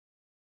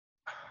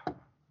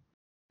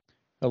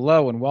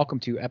Hello and welcome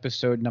to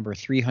episode number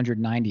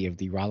 390 of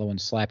the Rollo and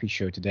Slappy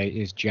Show. Today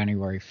is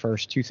January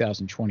 1st,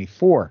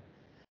 2024.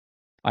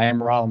 I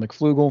am Rollo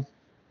McFlugel.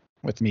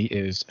 With me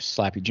is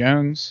Slappy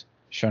Jones.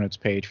 Show notes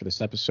page for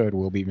this episode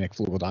will be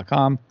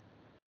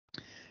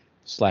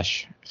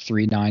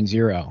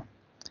mcflugel.com/390.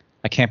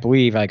 I can't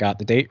believe I got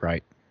the date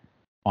right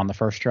on the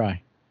first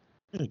try.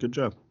 Yeah, good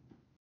job.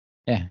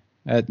 Yeah,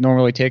 it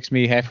normally takes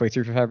me halfway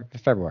through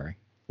February.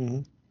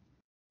 Mm-hmm.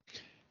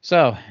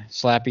 So,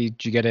 Slappy,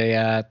 did you get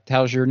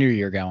how's your new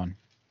year going?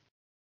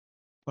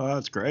 Oh,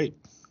 that's great.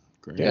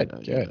 Great.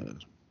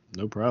 Good.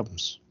 No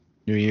problems.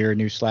 New year,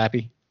 new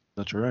Slappy?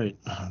 That's right.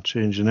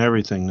 Changing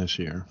everything this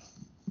year.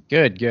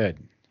 Good.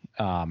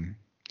 I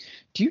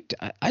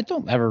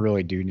don't ever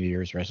really do New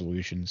Year's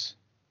resolutions.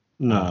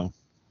 No.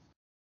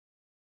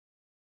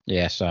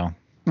 Yeah, so.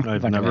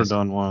 I've never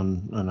done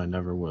one, and I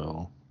never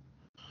will.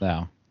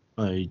 No.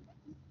 I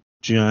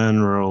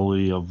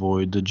generally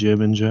avoid the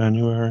gym in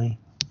January.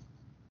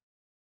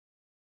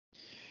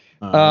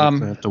 I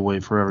have to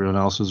wait for everyone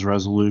else's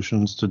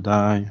resolutions to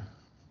die.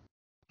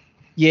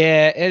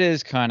 Yeah, it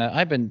is kind of.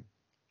 I've been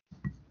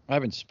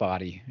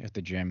spotty at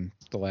the gym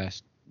the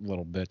last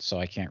little bit, so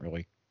I can't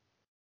really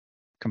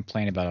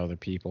complain about other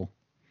people.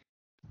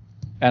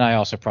 And I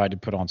also tried to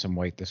put on some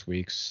weight this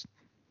week.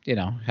 We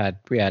had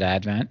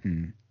Advent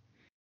and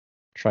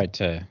tried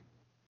to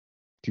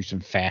do some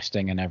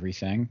fasting and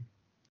everything.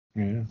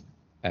 Yeah.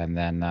 And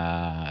then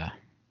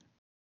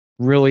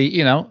really,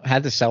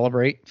 had to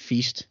celebrate,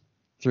 feast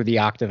through the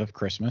octave of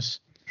Christmas.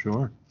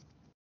 Sure.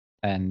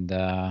 And,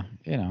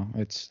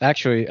 it's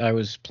actually, I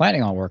was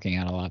planning on working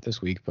out a lot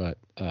this week, but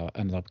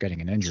ended up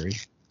getting an injury.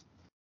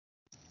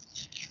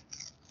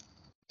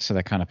 So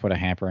that kind of put a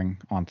hampering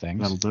on things.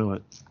 That'll do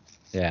it.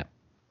 Yeah.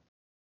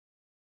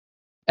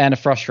 And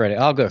frustrated.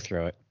 I'll go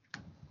through it.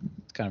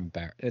 It's kind of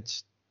embarrassing.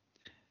 It's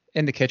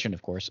in the kitchen,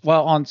 of course.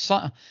 Well,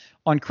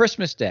 on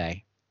Christmas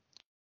Day,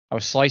 I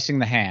was slicing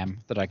the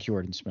ham that I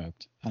cured and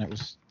smoked, and it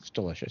was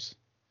delicious.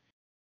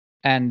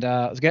 And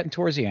I was getting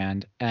towards the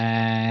end,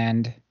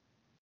 and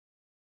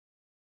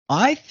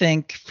I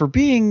think for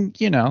being,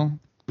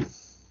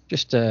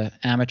 just a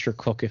amateur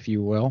cook, if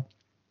you will,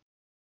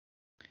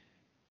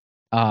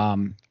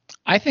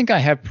 I think I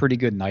have pretty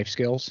good knife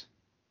skills.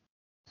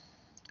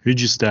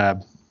 Who'd you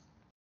stab?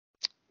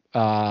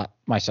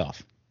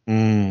 Myself.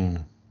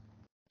 The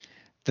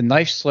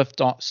knife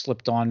slipped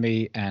on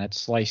me, and it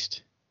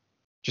sliced,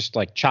 just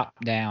like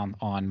chopped down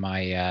on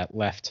my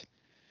left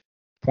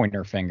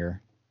pointer finger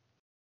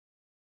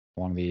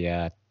along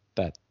the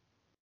that.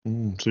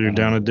 So you're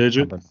down a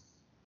digit? Number.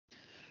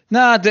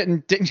 No, I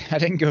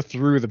didn't go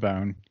through the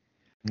bone.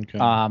 Okay.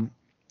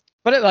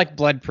 But it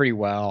bled pretty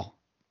well.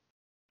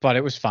 But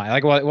it was fine.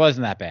 It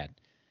wasn't that bad.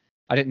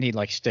 I didn't need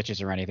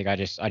stitches or anything. I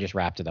just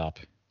wrapped it up.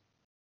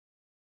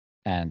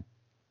 And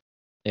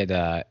it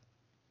but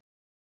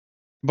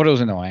it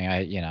was annoying.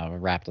 I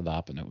wrapped it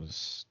up, and I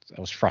was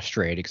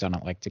frustrated because I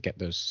don't like to get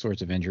those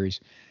sorts of injuries.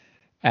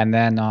 And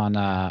then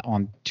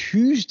on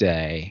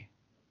Tuesday,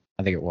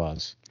 I think it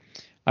was,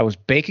 I was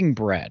baking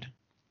bread.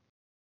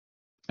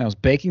 I was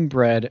baking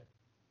bread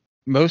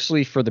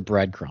mostly for the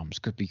breadcrumbs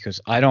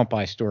because I don't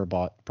buy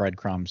store-bought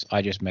breadcrumbs.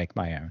 I just make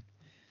my own.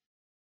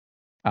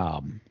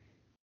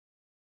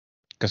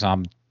 Because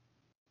I'm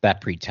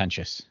that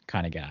pretentious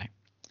kind of guy.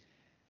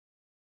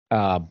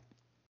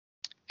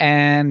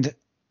 And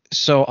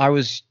so I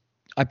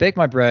baked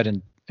my bread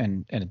in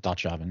a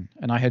Dutch oven,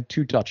 and I had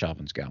 2 Dutch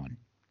ovens going.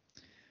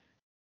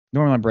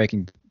 Normally I'm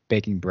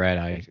baking bread,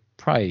 I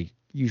probably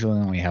usually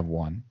only have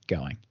one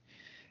going.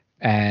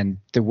 And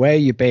the way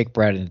you bake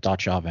bread in a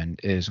Dutch oven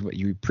is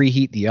you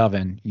preheat the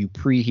oven, you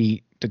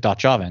preheat the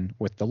Dutch oven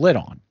with the lid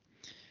on.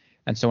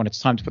 And so when it's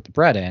time to put the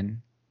bread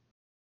in,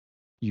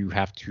 you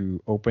have to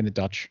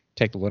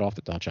take the lid off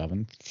the Dutch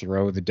oven,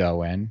 throw the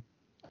dough in,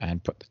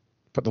 and put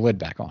the lid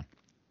back on.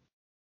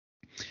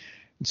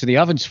 And so the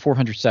oven's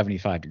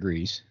 475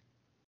 degrees.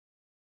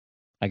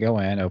 I go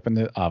in, open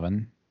the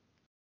oven,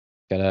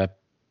 get a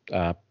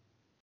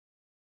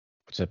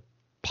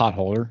pot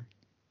holder,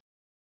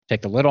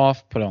 take the lid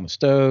off, put it on the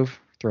stove,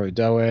 throw the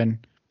dough in,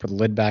 put the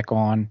lid back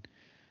on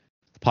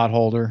the pot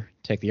holder,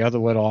 take the other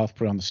lid off,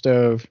 put it on the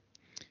stove,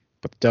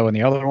 put the dough in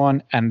the other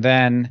one, and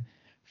then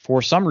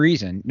for some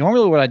reason,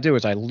 normally what I do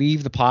is I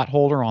leave the pot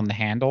holder on the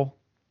handle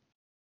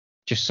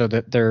just so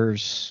that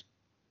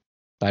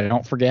I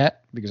don't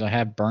forget, because I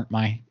have burnt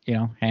my,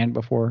 hand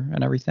before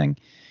and everything.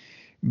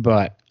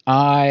 But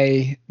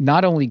I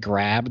not only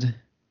grabbed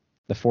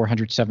the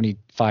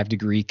 475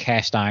 degree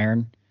cast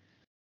iron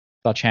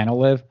Dutch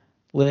handle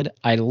lid,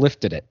 I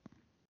lifted it.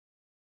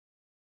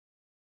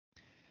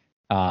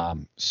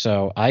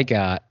 So I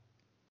got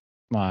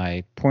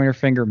my pointer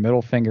finger,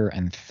 middle finger,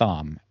 and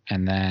thumb,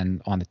 and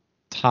then on the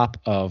top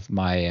of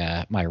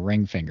my my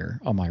ring finger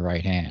on my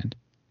right hand.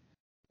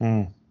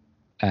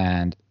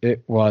 And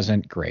it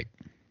wasn't great.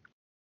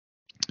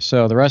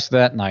 So the rest of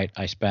that night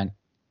I spent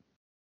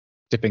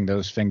dipping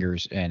those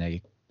fingers in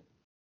a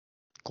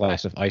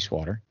glass of ice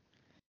water.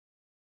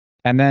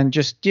 And then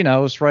just, it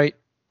was right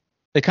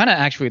It kind of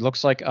actually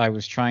looks like I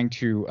was trying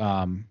to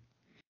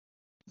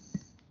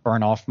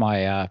burn off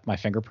my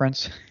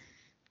fingerprints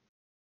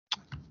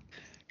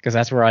because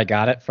that's where I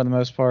got it for the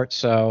most part.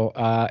 So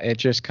it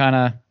just kind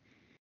of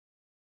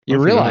you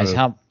Well, if you're realize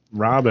gonna how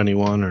rob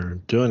anyone or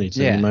do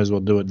anything, you yeah, might as well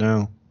do it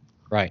now.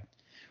 right.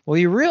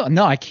 Well,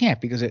 no, I can't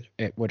because it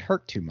would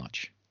hurt too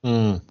much.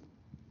 Mm.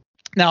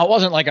 Now, it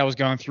wasn't like I was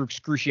going through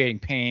excruciating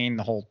pain,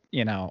 the whole,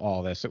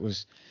 all this. It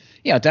was,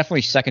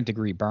 definitely second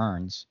degree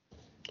burns.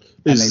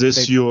 Is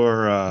this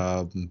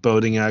your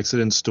boating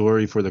accident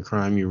story for the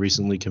crime you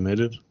recently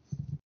committed?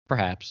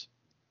 Perhaps.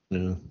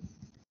 Yeah.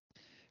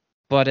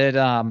 But it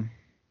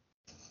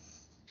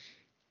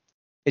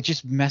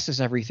just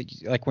messes everything.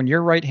 Like when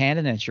you're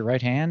right-handed and it's your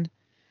right hand,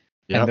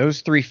 and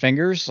those three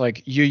fingers,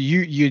 like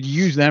you'd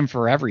use them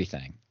for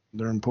everything.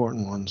 They're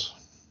important ones.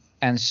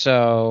 And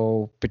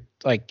so, but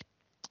like,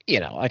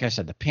 like I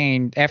said, the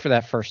pain after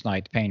that first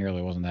night, the pain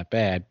really wasn't that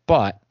bad.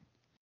 But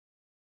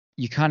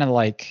you kind of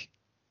like,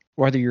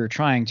 whether you're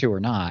trying to or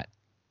not,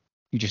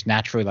 you just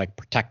naturally like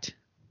protect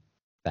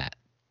that.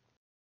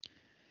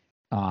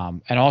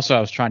 And also, I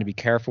was trying to be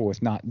careful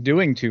with not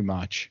doing too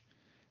much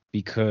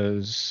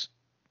because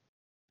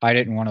I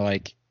didn't want to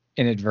like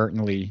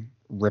inadvertently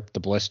rip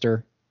the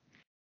blister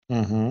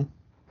and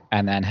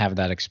then have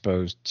that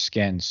exposed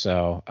skin.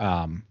 So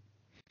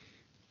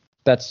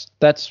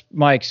that's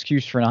my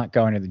excuse for not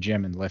going to the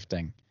gym and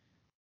lifting.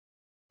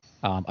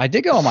 I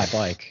did go on my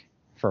bike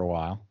for a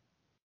while,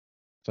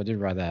 so I did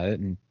ride that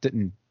and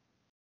didn't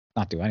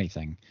not do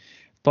anything.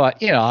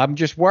 But I'm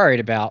just worried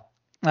about.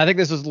 I think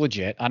this is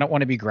legit. I don't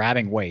want to be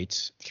grabbing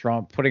weights,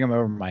 putting them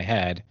over my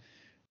head,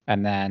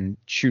 and then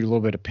shoot a little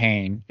bit of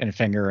pain in a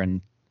finger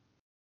and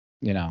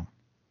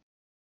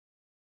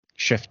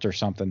shift or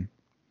something.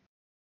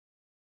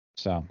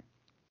 So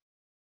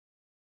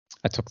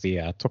I took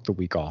the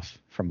week off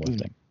from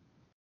lifting.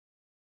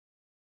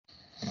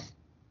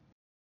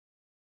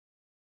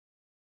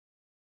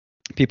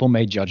 People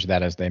may judge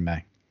that as they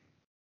may.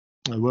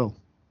 I will.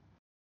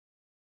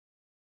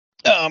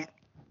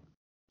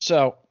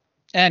 So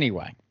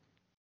anyway,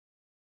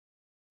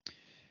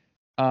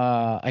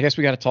 I guess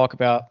we got to talk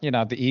about,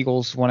 the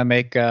Eagles want to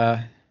make,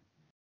 they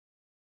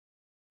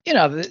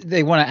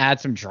want to add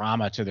some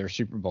drama to their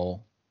Super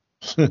Bowl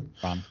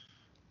run.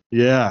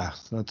 Yeah,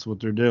 that's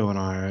what they're doing.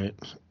 All right.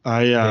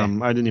 I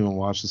didn't even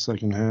watch the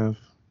second half.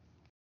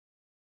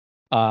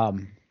 Well,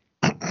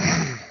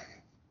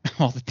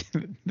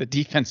 the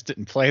defense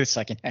didn't play the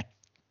second half.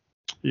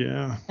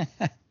 Yeah.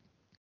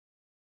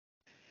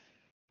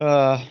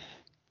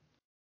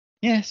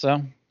 Yeah,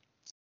 so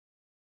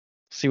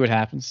see what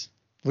happens.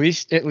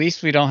 At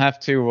least we don't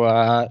have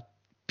to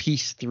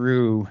piece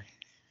through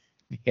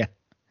the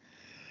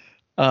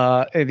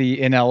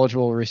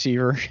ineligible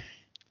receiver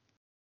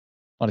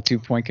on a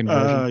 2-point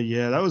conversion.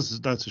 Yeah,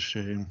 that's a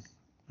shame.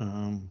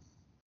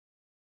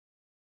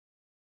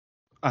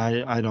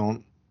 I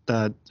don't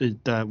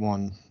that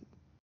one,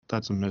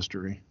 that's a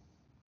mystery.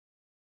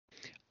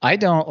 I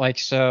don't like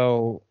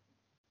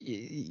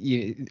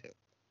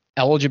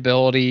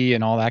eligibility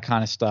and all that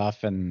kind of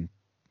stuff and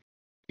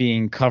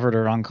being covered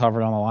or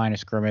uncovered on the line of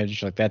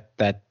scrimmage, like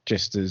that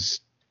just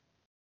is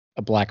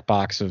a black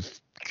box of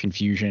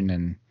confusion,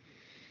 and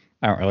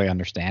I don't really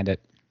understand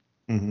it.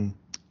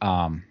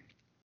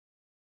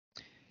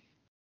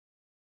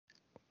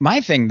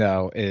 My thing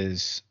though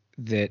is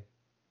that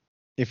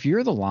if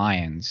you're the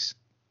Lions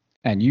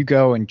and you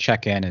go and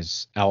check in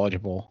as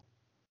eligible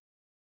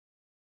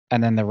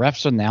and then the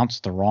refs announce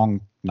the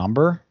wrong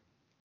number,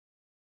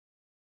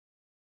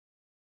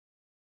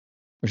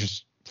 which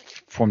is,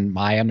 from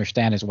my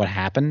understanding, is what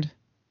happened.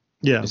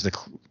 Yeah.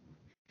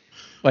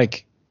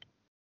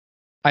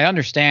 I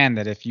understand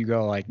that if you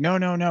go like, no,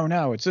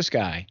 it's this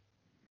guy,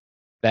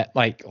 that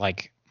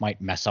like might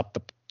mess up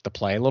the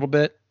play a little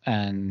bit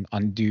and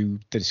undo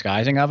the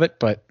disguising of it.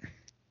 But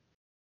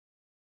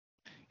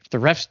if the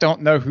refs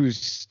don't know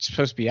who's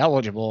supposed to be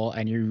eligible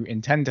and you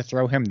intend to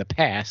throw him the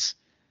pass,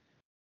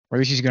 or at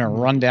least he's going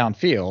to run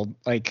downfield,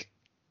 like.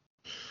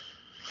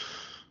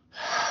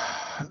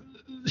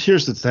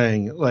 Here's the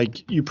thing,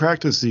 like, you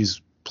practice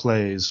these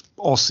plays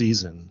all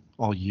season,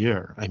 all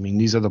year. I mean,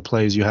 these are the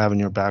plays you have in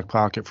your back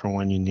pocket for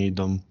when you need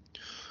them,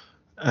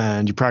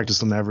 and you practice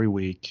them every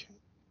week,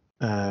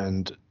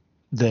 and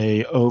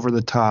they over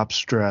the top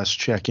stress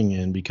checking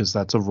in because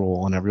that's a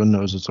rule and everyone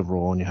knows it's a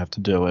rule and you have to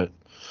do it.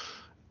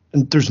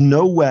 And there's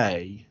no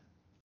way,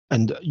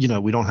 and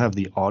we don't have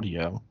the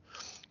audio,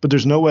 but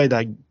there's no way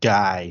that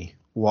guy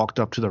walked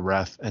up to the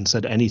ref and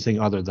said anything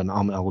other than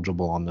I'm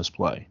eligible on this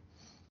play.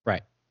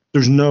 Right.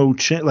 There's no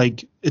chance,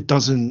 like, it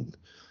doesn't,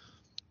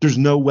 there's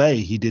no way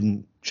he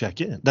didn't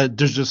check in. It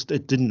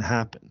didn't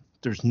happen.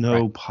 There's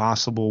no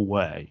possible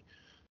way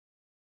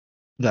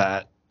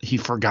that he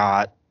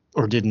forgot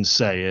or didn't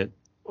say it.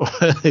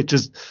 It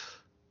just.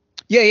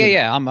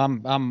 Yeah.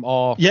 I'm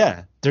all.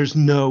 Yeah, there's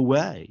no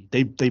way.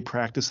 They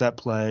practice that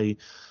play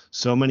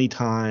so many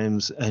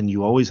times, and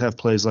you always have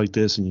plays like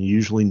this, and you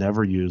usually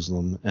never use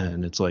them.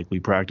 And it's like, we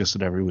practiced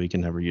it every week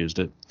and never used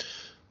it.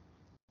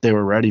 They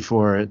were ready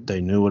for it.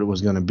 They knew what it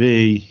was going to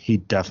be. He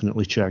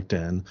definitely checked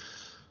in.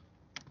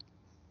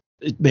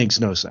 It makes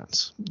no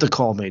sense. The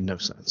call made no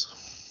sense.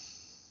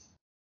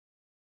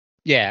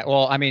 Yeah,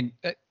 well, I mean,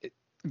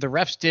 the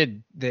refs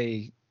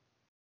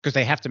because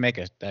they have to make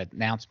an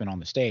announcement on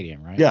the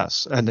stadium, right?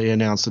 Yes, and they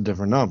announced a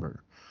different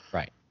number.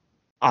 Right.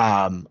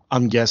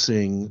 I'm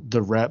guessing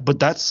the ref, but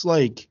that's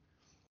like,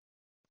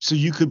 so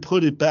you could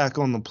put it back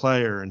on the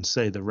player and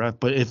say the ref,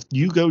 but if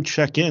you go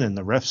check in and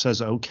the ref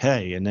says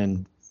okay and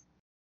then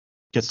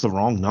gets the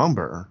wrong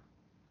number,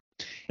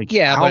 like,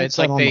 Yeah, how but is it's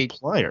that like on they. the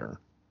player?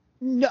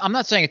 No, I'm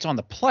not saying it's on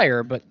the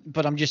player, but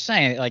I'm just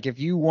saying, like, if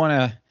you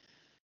want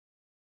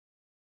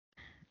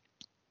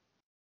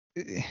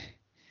to,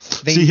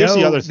 they See, here's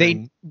the know other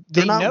thing.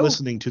 They're they not know.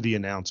 listening to the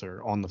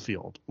announcer on the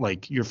field.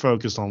 Like, you're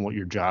focused on what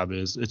your job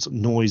is. It's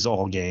noise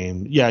all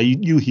game. Yeah,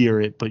 you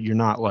hear it, but you're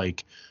not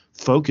like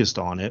focused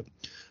on it.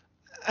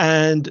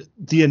 And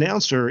the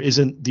announcer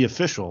isn't the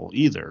official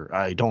either,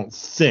 I don't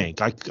think.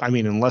 I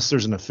mean, unless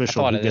there's an I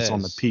official thought who it gets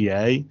on the is.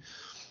 PA.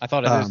 I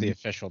thought it is the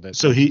official that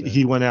So makes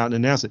he went out and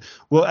announced it.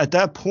 Well, at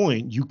that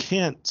point, you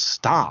can't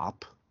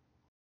stop.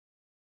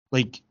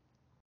 Like,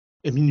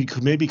 I mean, you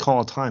could maybe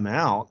call a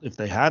timeout if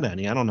they had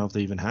any. I don't know if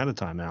they even had a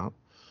timeout.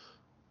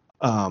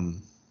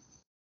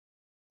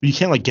 You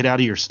can't like get out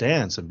of your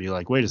stance and be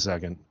like, wait a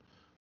second.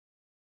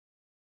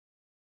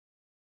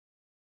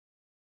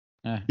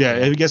 Yeah,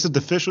 I guess if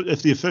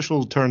the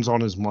official turns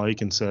on his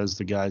mic and says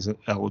the guy's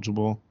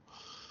eligible,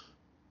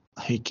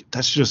 like,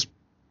 that's just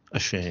a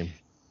shame.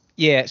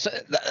 Yeah, so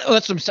that's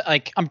what I'm saying.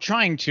 Like, I'm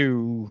trying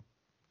to.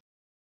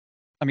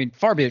 I mean,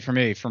 far be it from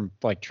me from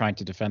like trying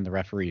to defend the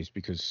referees,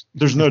 because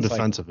there's no it's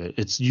defense like, of it.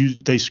 It's you.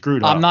 They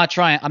screwed up. I'm not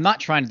trying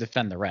to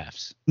defend the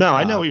refs. No,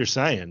 I know what you're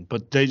saying,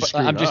 but they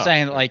screwed up. I'm just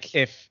saying, like,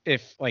 if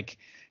like,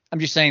 I'm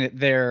just saying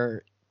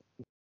that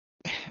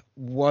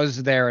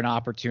was there an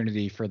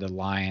opportunity for the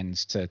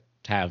Lions to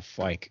have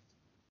like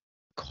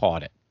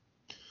caught it?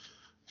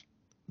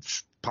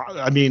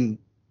 I mean,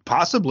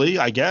 possibly,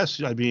 I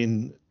guess. I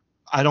mean,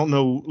 I don't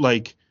know.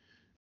 Like,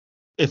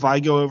 if I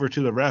go over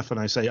to the ref and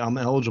I say I'm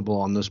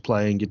eligible on this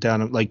play and get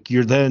down, like,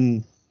 you're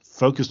then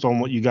focused on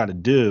what you got to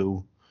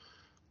do.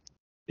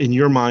 In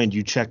your mind,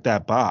 you check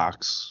that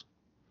box.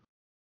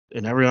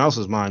 In everyone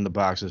else's mind, the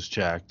box is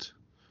checked.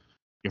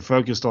 You're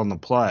focused on the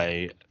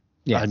play.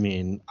 Yeah. I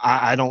mean,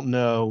 I don't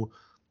know.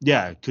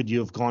 Yeah, could you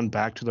have gone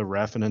back to the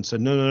ref and then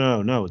said,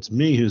 no, it's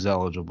me who's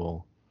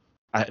eligible?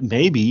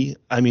 Maybe.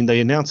 I mean,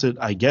 they announce it,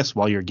 I guess,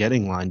 while you're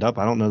getting lined up.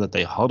 I don't know that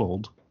they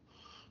huddled.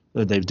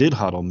 They did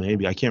huddle,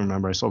 maybe. I can't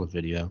remember. I saw the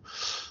video.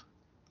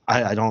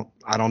 I don't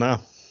know.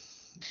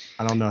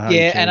 I don't know how.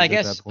 Yeah, and I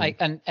guess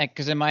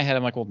because in my head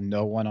I'm like, well,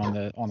 no one on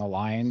the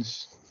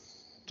Lions,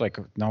 like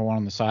no one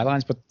on the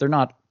sidelines, but they're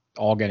not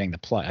all getting the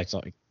play. It's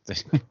like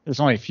there's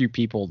only a few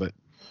people that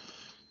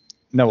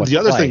know what the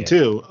other thing is.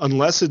 too,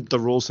 unless the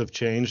rules have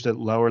changed at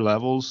lower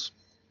levels,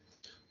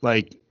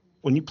 like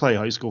when you play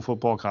high school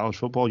football, college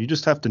football, you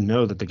just have to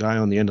know that the guy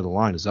on the end of the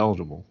line is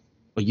eligible.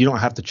 Like, you don't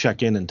have to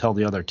check in and tell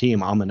the other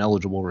team I'm an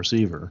eligible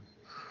receiver.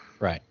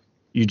 Right.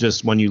 You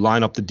just, when you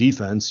line up the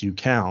defense, you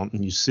count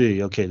and you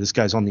see, okay, this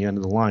guy's on the end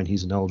of the line.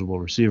 He's an eligible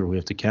receiver. We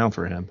have to count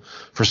for him.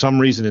 For some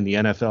reason in the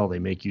NFL, they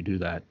make you do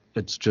that.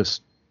 It's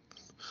just,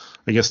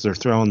 I guess they're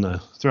throwing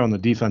the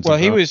defense. Well,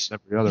 he was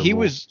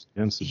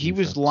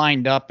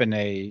lined up in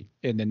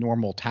the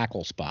normal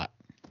tackle spot.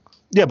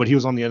 Yeah, but he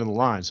was on the end of the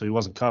line, so he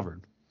wasn't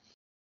covered,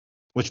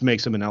 which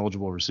makes him an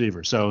eligible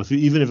receiver. So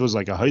even if it was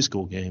like a high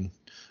school game,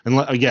 and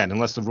again,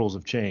 unless the rules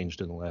have changed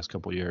in the last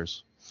couple of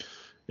years.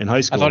 In high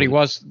school,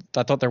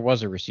 I thought there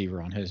was a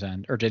receiver on his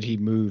end, or did he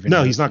move?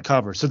 No, he's not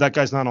covered. So that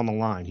guy's not on the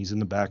line. He's in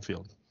the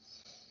backfield.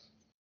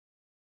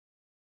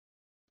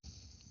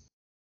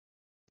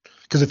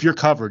 Because if you're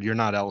covered, you're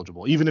not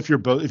eligible. Even if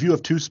if you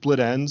have two split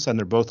ends and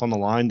they're both on the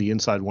line, the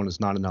inside one is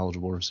not an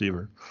eligible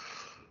receiver.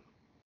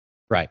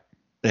 Right.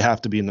 They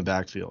have to be in the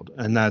backfield,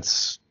 and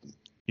that's,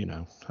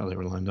 how they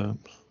were lined up.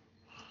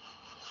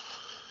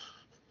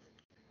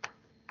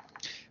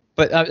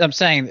 But I'm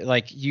saying,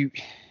 like, you.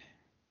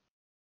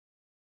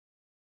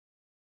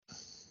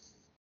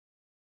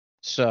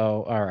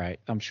 So, all right,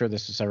 I'm sure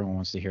everyone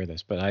wants to hear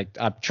this, but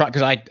I'm trying,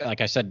 because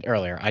like I said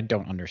earlier, I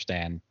don't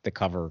understand the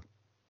cover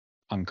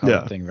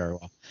uncover thing very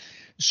well.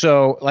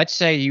 So let's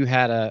say you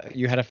had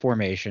a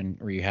formation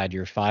where you had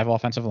your 5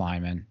 offensive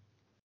linemen,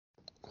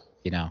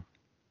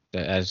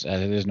 as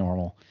it is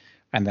normal,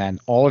 and then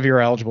all of your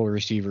eligible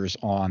receivers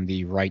on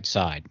the right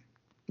side.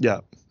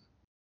 Yeah.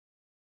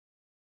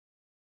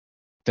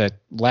 The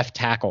left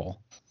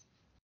tackle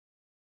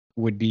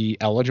would be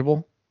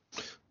eligible.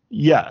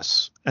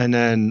 Yes, and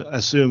then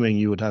assuming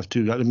you would have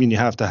 2 guys. I mean, you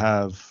have to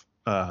have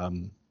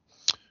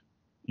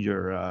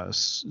your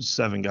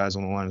 7 guys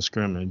on the line of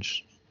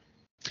scrimmage.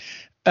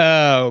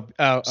 Oh,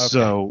 okay.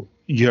 So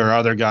your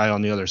other guy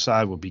on the other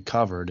side would be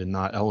covered and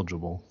not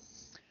eligible.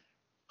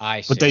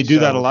 I see. But they do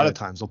that a lot of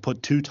times. They'll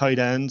put two tight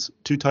ends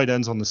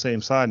on the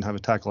same side and have a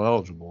tackle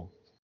eligible.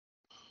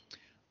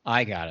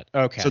 I got it.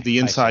 Okay. So the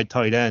inside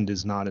tight end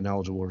is not an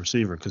eligible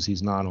receiver because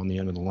he's not on the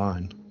end of the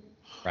line.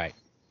 Right.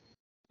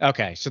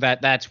 Okay, so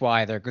that's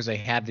why because they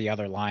had the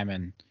other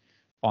lineman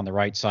on the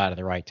right side of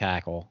the right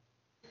tackle,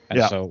 and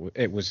Yeah. so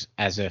it was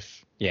as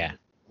if, yeah,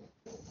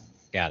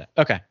 got it.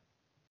 Okay,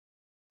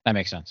 that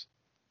makes sense.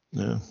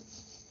 Yeah.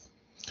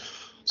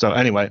 So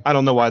anyway, I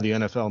don't know why the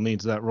NFL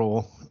needs that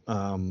rule.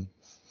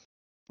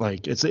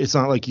 Like it's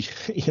not like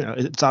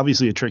it's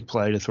obviously a trick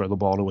play to throw the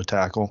ball to a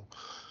tackle.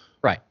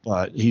 Right.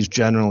 But he's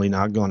generally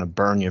not going to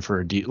burn you for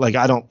a deep. Like,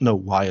 I don't know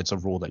why it's a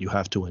rule that you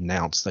have to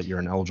announce that you're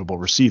an eligible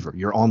receiver.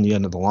 You're on the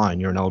end of the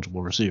line. You're an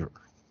eligible receiver.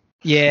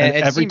 Yeah.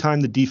 And every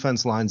time the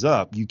defense lines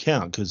up, you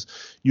count because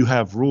you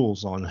have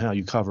rules on how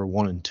you cover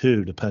 1 and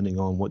 2, depending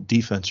on what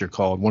defense you're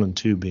called. 1 and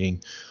 2 being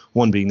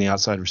one being the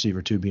outside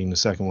receiver, 2 being the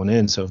second one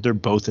in. So if they're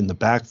both in the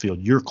backfield,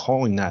 you're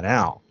calling that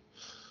out.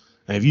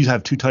 And if you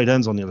have 2 tight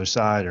ends on the other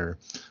side or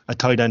a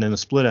tight end and a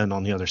split end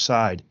on the other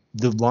side,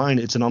 the line,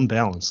 it's an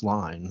unbalanced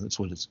line. That's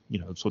what it's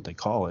what they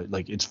call it.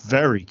 Like, it's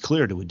very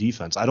clear to a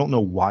defense. I don't know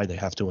why they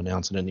have to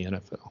announce it in the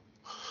NFL.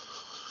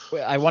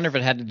 I wonder if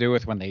it had to do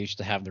with when they used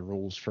to have the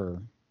rules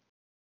for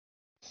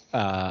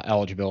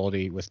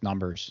eligibility with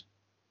numbers.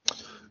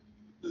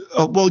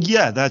 Well,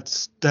 yeah,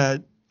 that's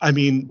that. I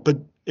mean, but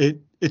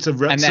it's a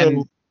and then,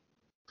 so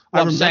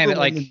I I'm saying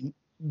remember that, when like,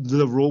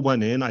 the rule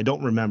went in. I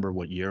don't remember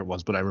what year it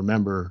was, but I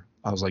remember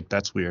I was like,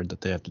 that's weird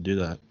that they have to do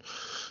that.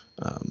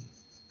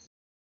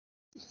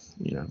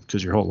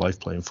 Because your whole life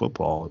playing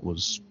football, it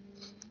was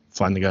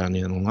find the guy on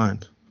the end of the line.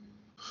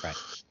 Right.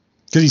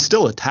 Because he's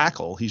still a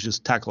tackle. He's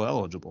just tackle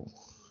eligible.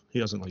 He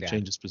doesn't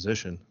change his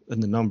position.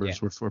 And the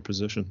numbers were for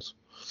positions.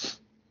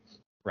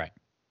 Right.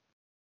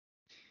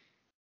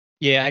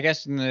 Yeah, I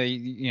guess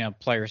the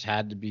players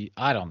had to be.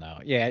 I don't know.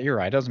 Yeah, you're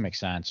right. It doesn't make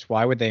sense.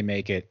 Why would they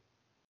make it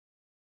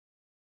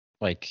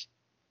like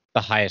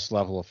the highest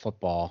level of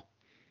football?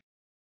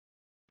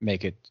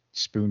 Make it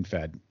spoon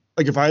fed.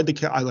 Like, if I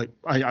had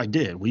I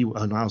did.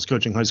 When I was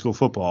coaching high school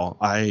football,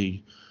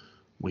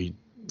 we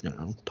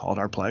taught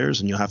our players,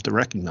 and you have to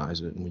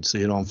recognize it. And we'd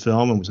see it on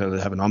film, and we said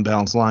they have an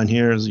unbalanced line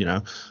here.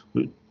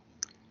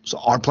 So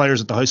our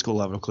players at the high school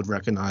level could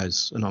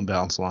recognize an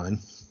unbalanced line.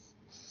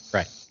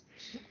 Right.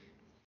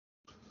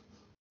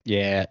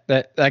 Yeah,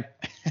 that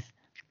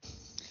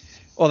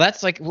well,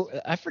 that's like,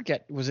 I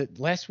forget. Was it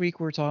last week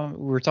we were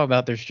talking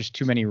about there's just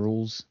too many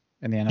rules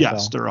in the NFL?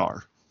 Yes, there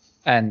are.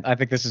 And I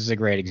think this is a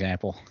great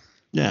example.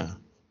 Yeah.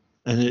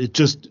 And it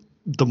just,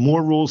 the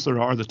more rules there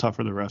are, the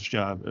tougher the ref's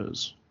job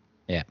is.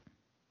 Yeah.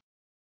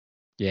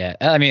 Yeah.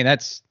 I mean,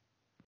 that's.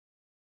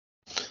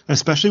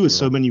 Especially with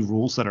so many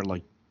rules that are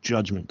like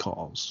judgment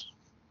calls.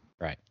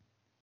 Right.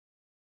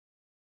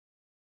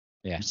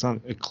 Yeah. It's not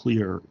a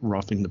clear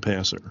roughing the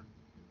passer.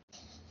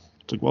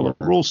 It's like, well, the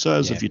rule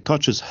says if you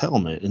touch his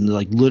helmet, and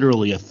like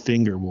literally a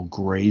finger will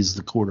graze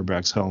the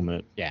quarterback's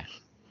helmet. Yeah.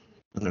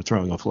 And they're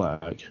throwing a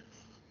flag.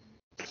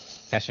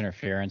 Pass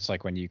interference,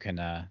 like when you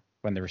can,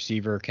 when the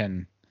receiver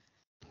can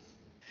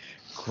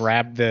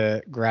grab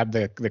the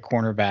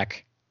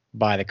cornerback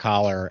by the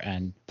collar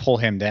and pull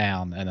him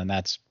down, and then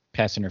that's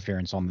pass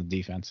interference on the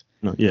defense.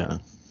 No, yeah,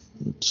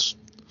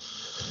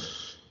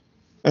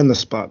 and the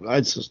spot.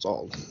 It's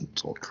all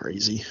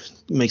crazy.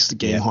 It makes the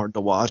game hard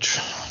to watch.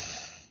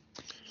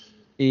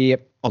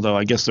 Yep. Although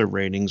I guess their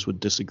ratings would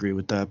disagree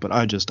with that, but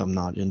I'm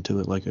not into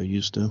it like I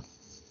used to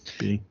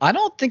be. I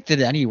don't think that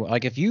anyone,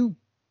 like,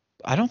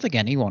 I don't think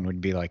anyone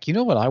would be like, you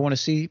know what I want to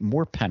see?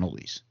 More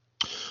penalties.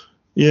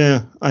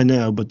 Yeah, I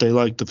know, but they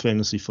like the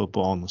fantasy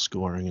football and the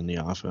scoring and the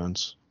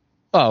offense.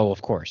 Oh,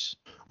 of course.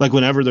 Like,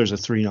 whenever there's a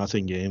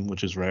 3-0 game,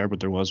 which is rare, but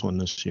there was one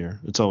this year,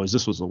 it's always,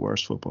 this was the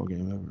worst football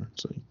game ever.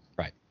 It's like,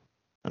 right.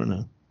 I don't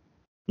know.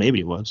 Maybe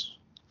it was.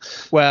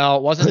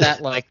 Well, wasn't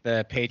that like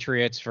the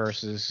Patriots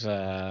versus,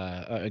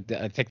 I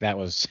think that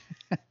was,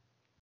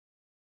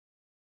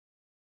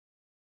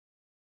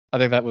 I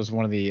think that was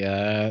one of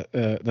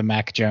the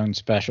Mac Jones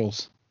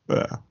specials.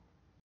 Yeah.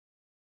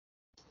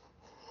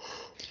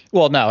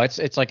 Well, no,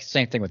 it's like the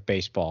same thing with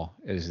baseball.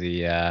 Is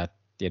the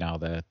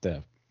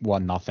the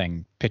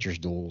 1-0 pitchers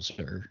duels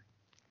or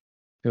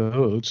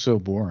it's so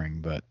boring,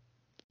 but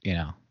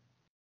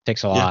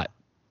takes a lot.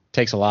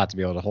 Takes a lot to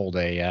be able to hold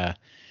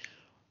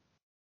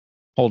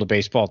a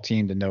baseball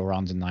team to no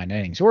runs in 9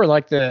 innings. Or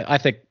like I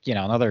think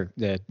another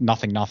the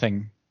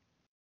 0-0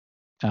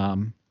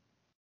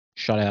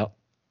 shutout.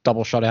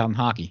 Double shutout in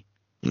hockey.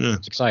 Yeah.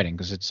 It's exciting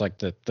because it's like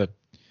the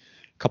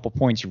couple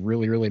points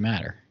really, really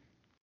matter.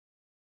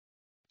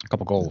 A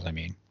couple goals, I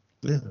mean.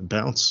 Yeah,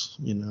 bounce,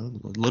 a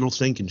little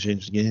thing can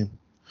change the game.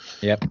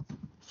 Yep.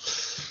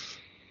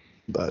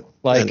 But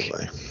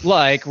anyway.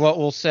 Like what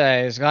we'll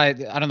say is, I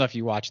don't know if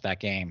you watched that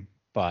game,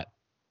 but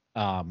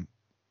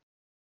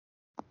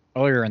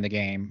earlier in the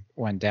game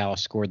when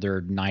Dallas scored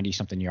their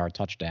 90-something yard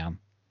touchdown,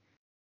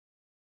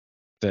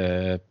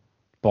 the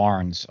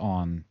Barnes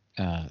on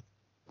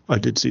I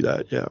did see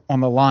that, yeah.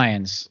 On the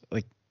Lions,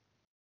 like,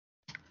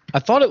 I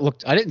thought it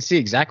looked. I didn't see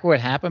exactly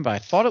what happened, but I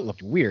thought it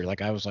looked weird.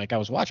 Like I was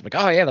watching, like,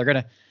 oh yeah, they're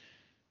gonna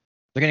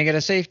get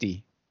a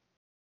safety.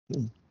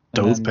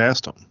 Dove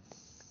past him.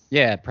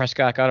 Yeah,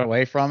 Prescott got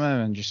away from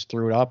him and just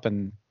threw it up,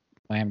 and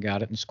Lamb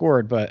got it and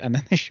scored. And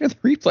then they showed the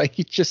replay.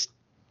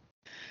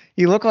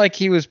 he looked like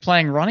he was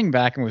playing running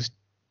back and was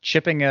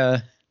chipping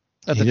a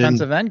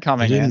defensive end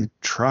coming he in.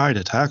 didn't try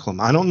to tackle him.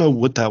 I don't know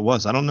what that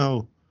was. I don't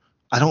know.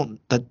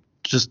 That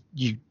just,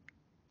 you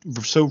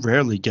so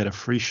rarely get a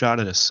free shot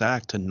at a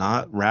sack to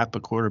not wrap a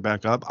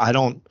quarterback up. I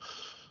don't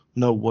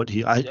know what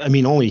I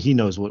mean, only he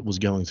knows what was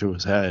going through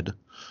his head.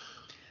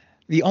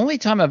 The only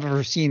time I've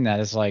ever seen that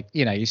is like,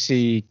 you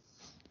see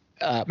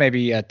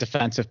maybe a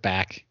defensive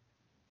back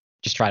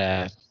just try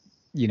to,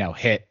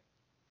 hit,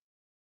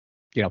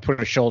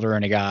 put a shoulder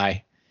in a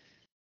guy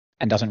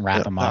and doesn't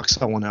wrap him up. Knocks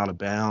someone out of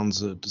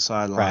bounds at the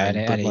sideline. Right,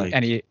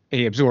 and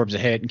he absorbs a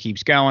hit and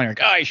keeps going. You're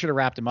like, you should have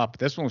wrapped him up. But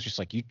this one was just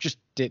like, you just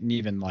didn't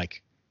even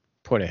like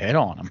put a hit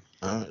on him.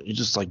 You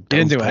just like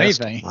didn't do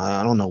anything.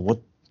 I don't know what,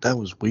 that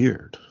was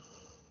weird.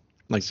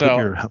 Like,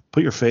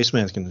 put your face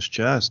mask in his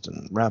chest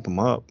and wrap him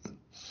up.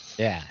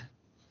 Yeah.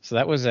 So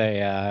that was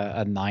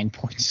a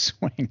 9-point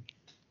swing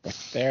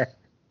right there.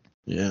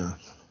 Yeah.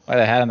 Well,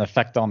 that had an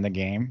effect on the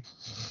game.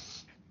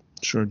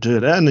 Sure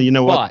did. And you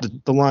know what?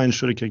 The Lions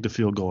should have kicked a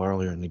field goal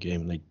earlier in the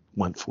game, and they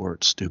went for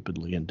it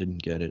stupidly and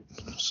didn't get it.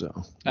 So.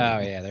 Oh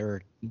yeah, they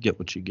were. Get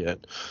what you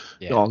get.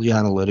 Yeah. All the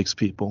analytics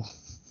people,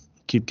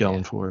 keep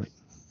going for it.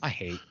 I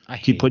hate.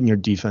 Keep putting your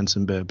defense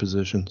in bad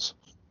positions.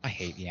 I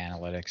hate the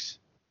analytics.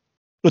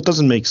 It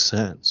doesn't make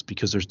sense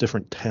because there's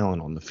different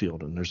talent on the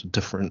field and there's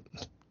different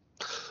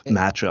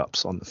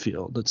matchups on the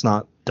field. It's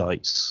not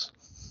dice.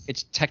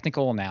 It's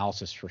technical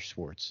analysis for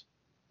sports.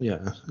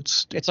 Yeah,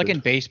 it's like in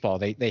baseball.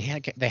 They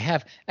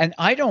have, and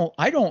I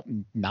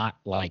don't not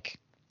like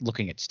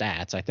looking at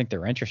stats. I think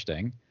they're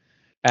interesting.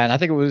 And I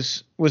think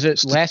was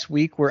it last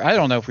week where, I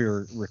don't know if we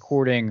were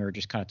recording or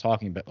just kind of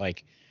talking, but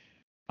like,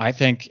 I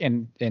think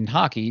in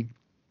hockey,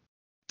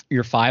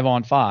 your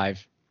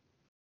 5-on-5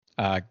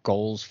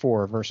 goals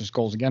for versus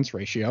goals against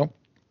ratio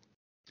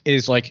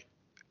is like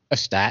a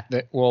stat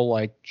that will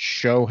like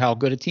show how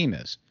good a team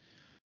is.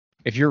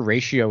 If your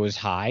ratio is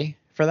high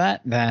for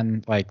that,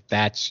 then like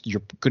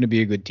you're going to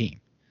be a good team.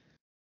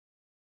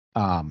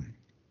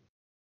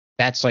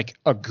 That's like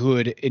a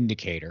good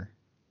indicator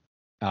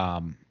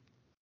of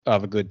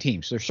a good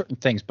team. So there's certain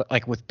things, but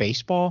like with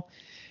baseball,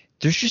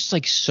 there's just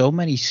like so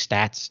many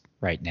stats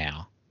right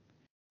now.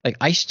 Like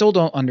I still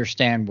don't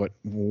understand what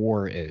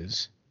WAR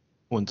is.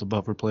 Wins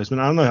above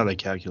replacement. I don't know how they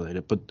calculate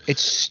it, but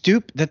it's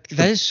stupid. That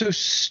is so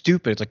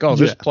stupid. It's like,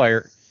 this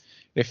player,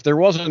 if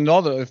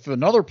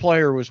another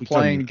player was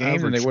playing the game,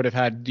 then they would have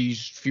had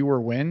these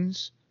fewer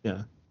wins.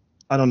 Yeah.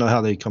 I don't know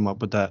how they come up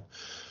with that.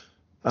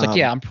 It's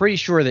like, I'm pretty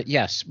sure that,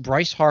 yes,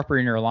 Bryce Harper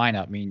in your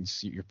lineup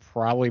means you're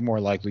probably more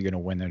likely going to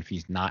win than if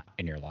he's not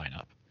in your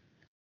lineup.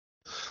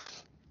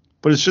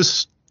 But it's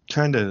just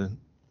kind of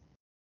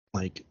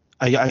like,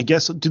 I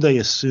guess, do they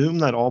assume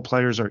that all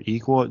players are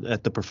equal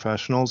at the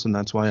professionals and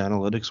that's why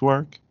analytics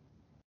work?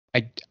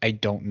 I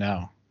don't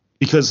know.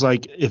 Because,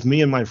 like, if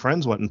me and my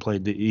friends went and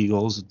played the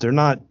Eagles, they're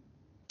not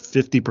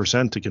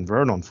 50% to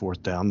convert on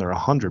fourth down. They're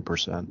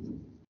 100%.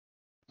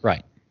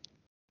 Right.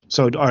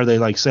 So are they,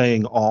 like,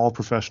 saying all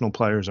professional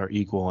players are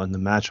equal and the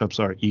matchups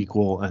are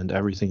equal and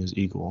everything is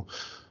equal?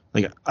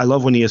 Like, I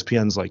love when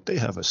ESPN's like, they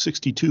have a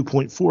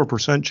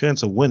 62.4%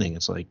 chance of winning.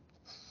 It's like,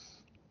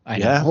 I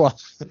know.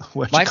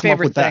 Well, my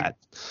favorite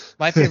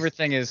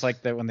thing is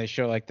like that when they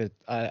show like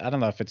I don't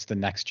know if it's the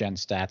next gen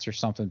stats or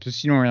something,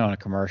 just on a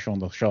commercial and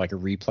they'll show like a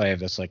replay of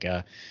this like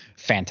a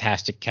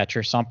fantastic catch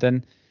or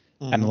something,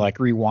 and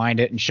like rewind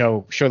it and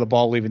show the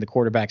ball leaving the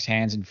quarterback's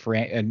hands and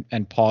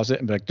pause it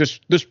and be like, this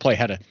play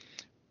had a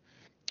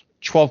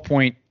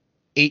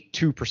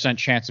 12.82%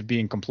 chance of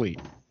being complete.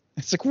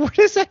 It's like, where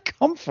does that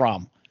come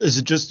from? Is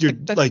it just do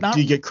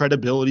you get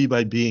credibility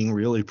by being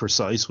really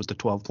precise with the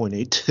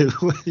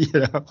 12.82? You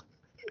know,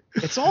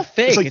 it's all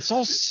fake. It's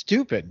all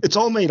stupid. It's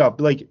all made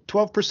up. Like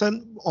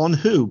 12% on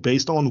who?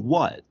 Based on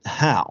what?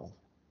 How?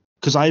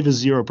 Because I have a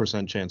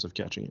 0% chance of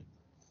catching it.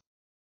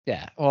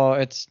 Yeah. Well,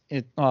 it's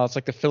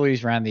like the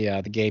Phillies ran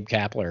the Gabe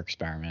Kapler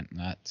experiment, and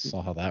that's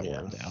all how that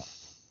worked out.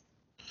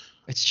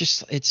 It's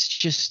just.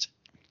 This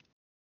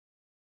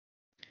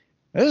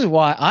is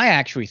why I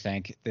actually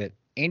think that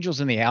Angels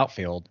in the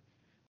outfield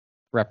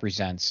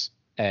represents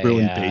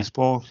ruined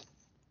baseball.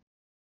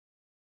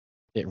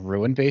 It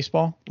ruined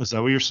baseball? Is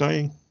that what you're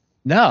saying?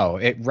 No,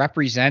 it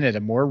represented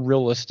a more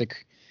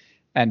realistic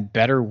and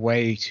better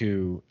way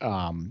to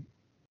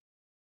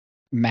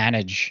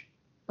manage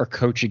or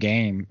coach a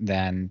game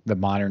than the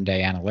modern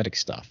day analytics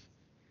stuff.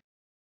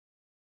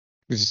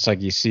 Because it's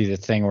like you see the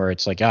thing where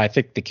it's like, I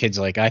think the kid's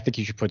like, I think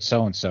you should put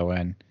so and so in.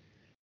 And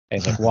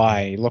it's like,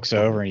 why? He looks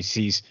over and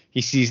he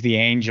sees the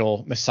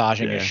angel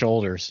massaging his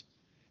shoulders.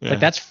 Yeah. Like,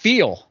 that's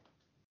feel.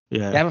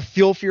 Yeah. You have a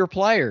feel for your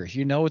players.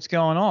 You know what's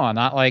going on.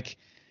 Not like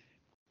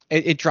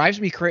it drives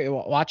me crazy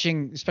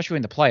watching, especially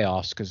in the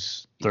playoffs,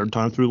 because third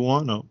time through the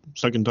lineup,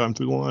 second time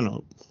through the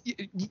lineup.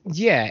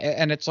 Yeah,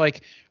 and it's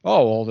like,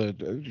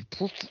 the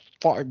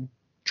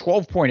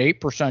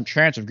 12.8%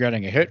 chance of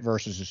getting a hit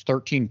versus his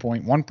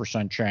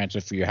 13.1% chance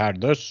if you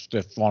had this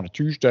on a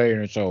Tuesday,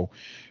 and so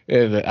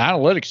the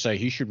analytics say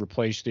he should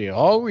replace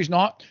he's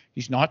not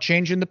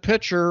changing the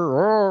pitcher.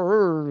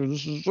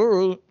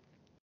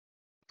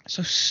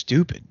 So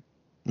stupid.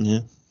 Yeah.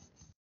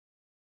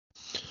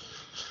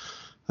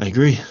 I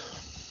agree.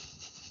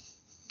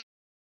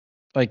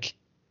 Like,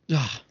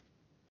 ugh.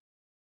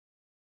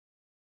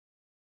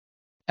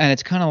 And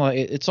it's kind of like,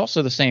 it's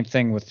also the same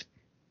thing with,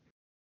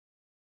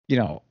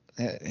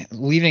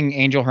 leaving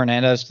Angel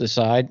Hernandez to the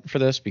side for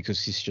this because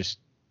he's just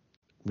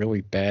really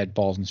bad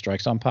balls and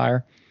strikes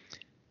umpire.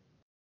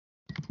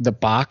 The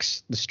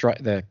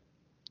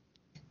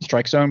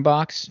strike zone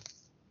box.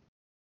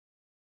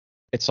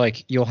 It's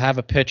like you'll have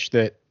a pitch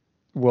that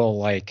will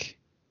like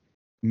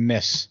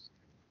miss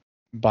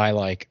by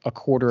like a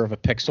quarter of a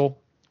pixel,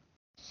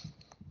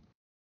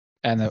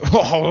 and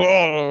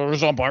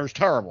this umpire's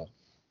terrible.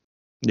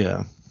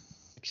 Yeah.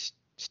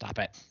 Stop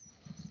it.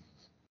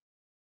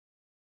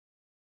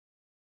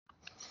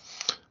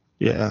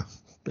 Yeah.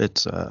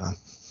 It's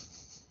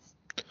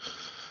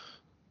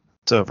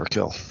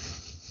overkill.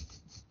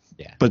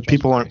 Yeah. But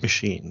people aren't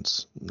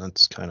machines.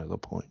 That's kind of the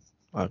point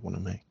I want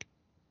to make.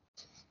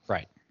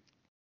 Right.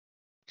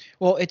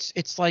 Well,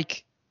 it's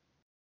like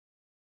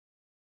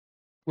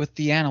with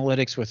the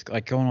analytics with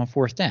like going on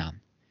fourth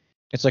down.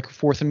 It's like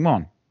 4th and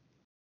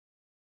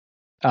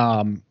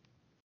 1.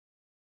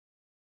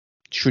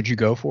 Should you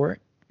go for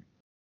it?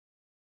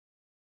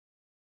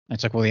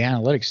 It's like, well, the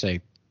analytics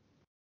say,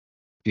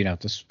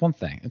 this one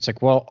thing. It's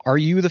like, well, are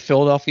you the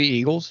Philadelphia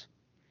Eagles?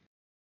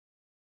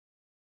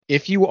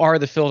 If you are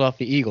the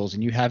Philadelphia Eagles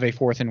and you have a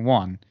 4th and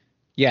 1,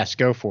 yes,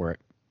 go for it.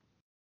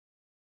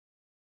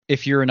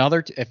 If you're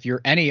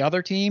any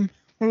other team,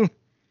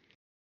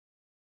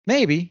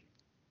 maybe.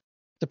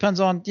 Depends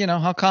on,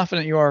 how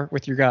confident you are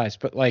with your guys.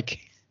 But like,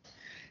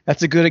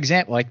 that's a good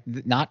example. Like,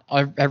 not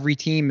every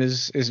team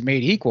is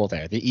made equal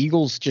there. The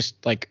Eagles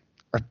just like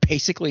are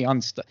basically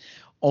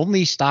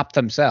only stop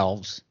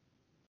themselves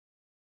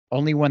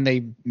only when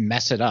they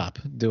mess it up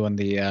doing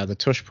the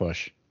tush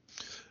push.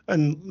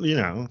 And,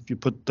 if you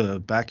put the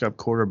backup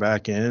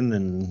quarterback in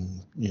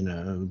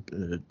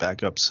and,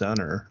 backup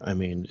center, I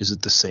mean, is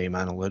it the same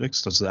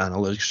analytics? Does the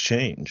analytics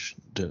change?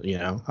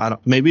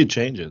 Maybe it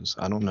changes.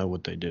 I don't know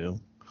what they do.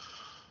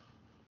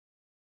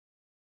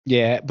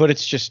 Yeah, but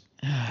it's just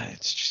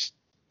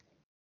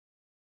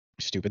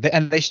stupid.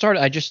 And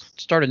I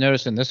just started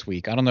noticing this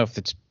week. I don't know if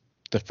it's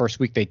the first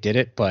week they did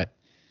it, but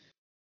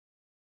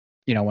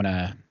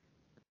when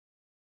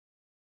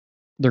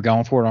they're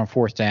going for it on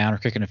 4th down or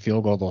kicking a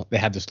field goal, they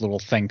have this little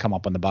thing come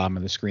up on the bottom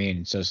of the screen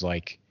and says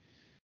like,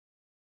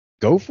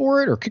 go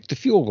for it or kick the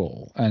field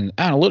goal. And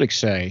analytics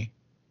say,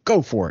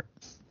 go for it.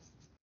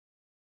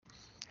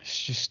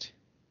 It's just,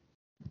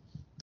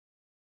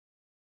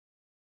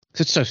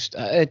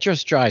 it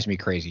just drives me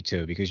crazy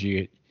too, because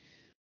you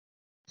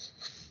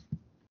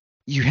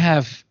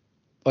have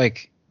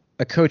like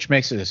a coach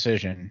makes a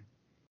decision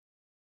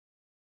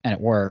and it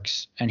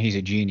works and he's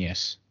a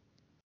genius.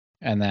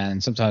 And then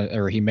sometimes,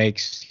 or he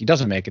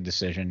doesn't make a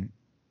decision,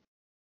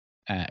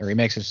 or he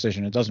makes a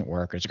decision, it doesn't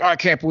work. It's like, I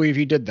can't believe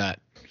he did that.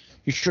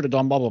 He should have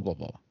done blah, blah, blah,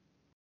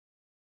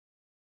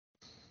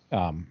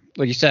 blah.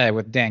 Like you said,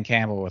 with Dan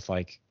Campbell, with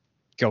like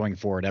going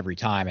for it every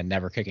time and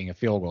never kicking a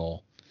field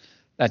goal,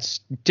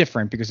 that's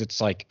different because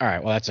it's like, all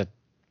right, well, that's a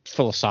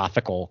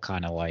philosophical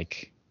kind of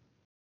like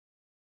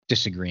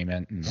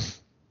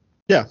disagreement.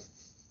 Yeah.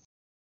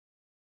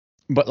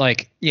 But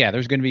like, yeah,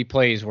 there's going to be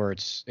plays where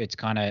it's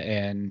kind of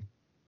in,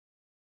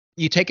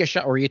 you take a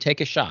shot or you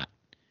take a shot.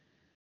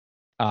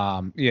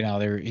 They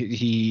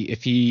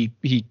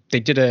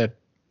did a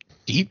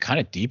kind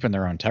of deep in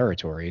their own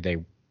territory. They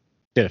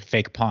did a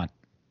fake punt.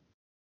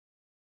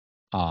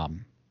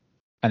 And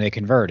they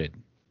converted.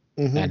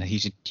 Mm-hmm. And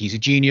he's a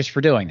genius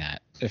for doing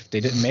that. If they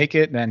didn't make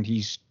it, then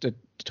he's a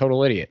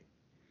total idiot.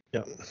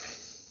 Yeah.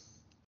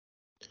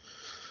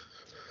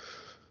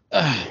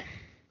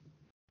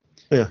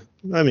 Yeah.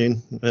 I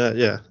mean,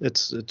 yeah,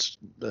 it's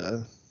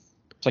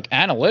like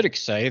analytics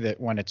say that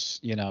when it's,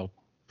 well,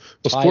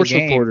 sports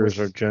reporters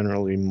are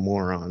generally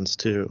morons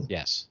too.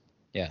 Yes.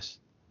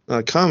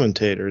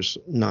 Commentators,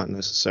 not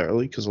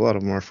necessarily, because a lot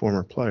of them are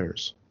former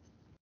players.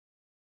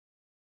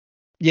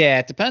 Yeah,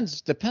 it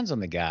depends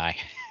on the guy.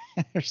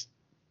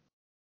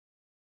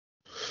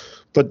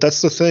 But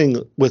that's the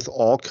thing with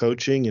all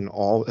coaching and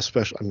all,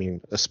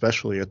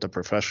 especially at the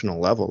professional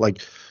level,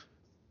 like,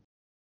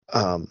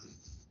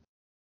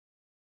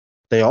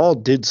 they all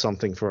did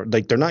something for,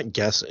 like, they're not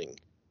guessing.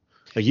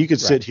 Like, you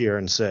could sit here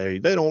and say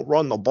they don't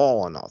run the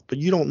ball enough, but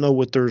you don't know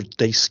what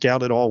they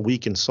scouted all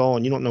week and saw,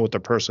 and you don't know what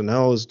their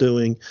personnel is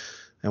doing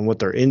and what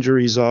their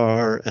injuries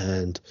are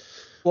and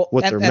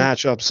what their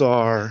matchups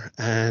are.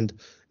 And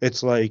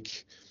it's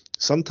like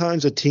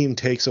sometimes a team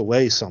takes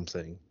away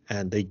something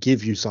and they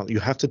give you something. You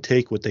have to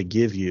take what they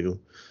give you.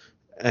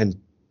 And,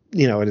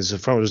 and as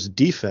a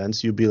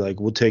defense, you'd be like,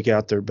 we'll take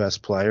out their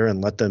best player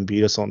and let them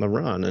beat us on the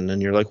run. And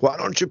then you're like, why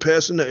don't you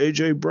pass into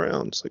A.J.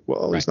 Brown? It's like,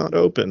 well, he's not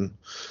open.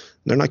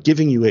 They're not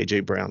giving you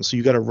A.J. Brown, so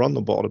you got to run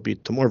the ball to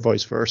beat them, or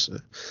vice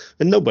versa.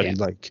 And nobody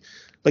like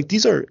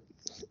these are.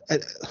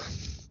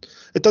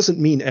 It doesn't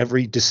mean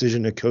every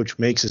decision a coach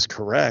makes is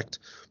correct,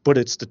 but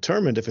it's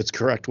determined if it's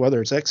correct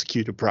whether it's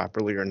executed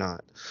properly or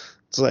not.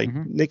 It's like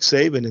Nick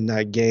Saban in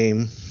that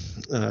game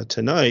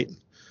tonight,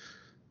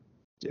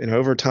 in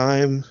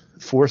overtime,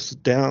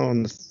 4th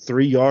down,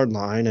 3-yard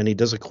line, and he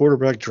does a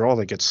quarterback draw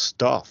that gets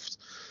stuffed.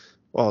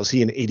 Well, is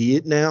he an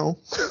idiot now?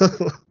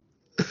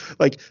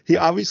 Like, he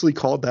obviously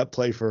called that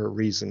play for a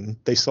reason.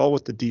 They saw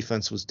what the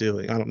defense was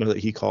doing. I don't know that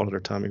he called it or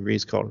Tommy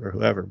Rees called it or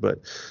whoever, but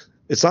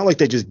it's not like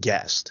they just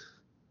guessed.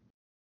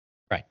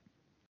 Right.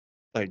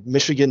 Like,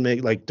 Michigan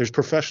there's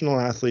professional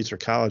athletes or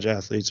college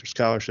athletes or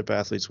scholarship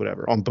athletes,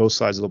 whatever, on both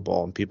sides of the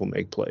ball, and people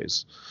make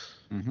plays.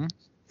 Mm-hmm.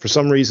 For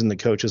some reason, the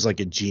coach is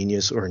like a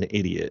genius or an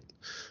idiot,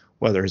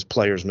 whether his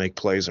players make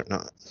plays or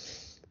not.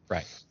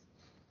 Right.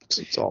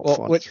 It's all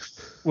funny.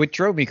 What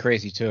drove me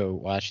crazy, too,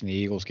 watching the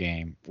Eagles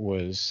game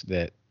was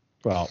that,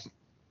 well,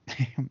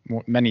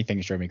 many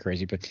things drove me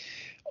crazy, but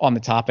on the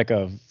topic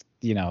of,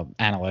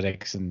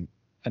 analytics and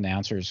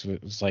announcers,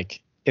 it was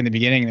like in the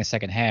beginning of the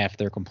second half,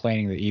 they're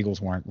complaining the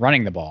Eagles weren't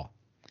running the ball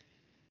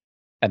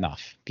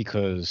enough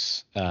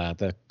because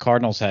the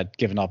Cardinals had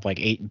given up like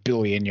 8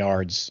 billion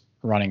yards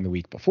running the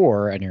week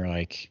before. And you're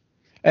like,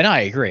 and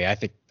I agree. I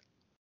think,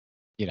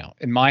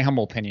 in my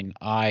humble opinion,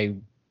 I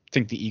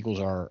think the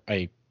Eagles are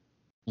a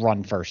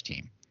run first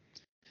team.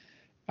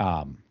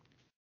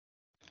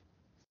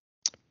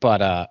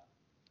 But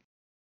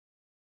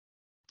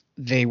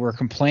they were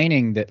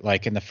complaining that,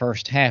 like, in the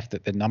first half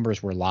that the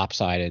numbers were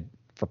lopsided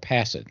for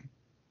passing.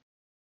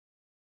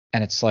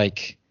 And it's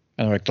like,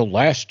 the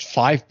last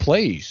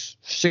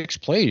 6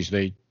 plays,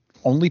 they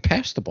only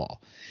passed the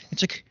ball.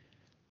 It's like,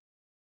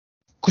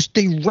 because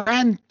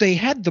they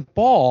had the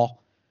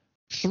ball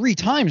 3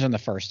 times in the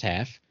first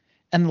half,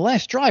 and the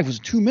last drive was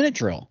a 2-minute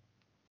drill.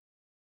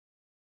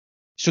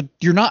 So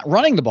you're not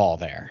running the ball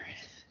there.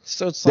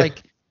 So it's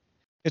like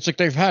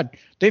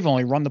they've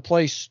only run the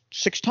place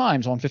 6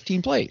 times on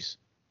 15 plays.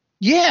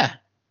 Yeah.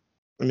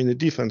 I mean, the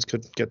defense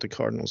could get the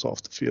Cardinals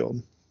off the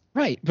field.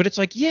 Right. But it's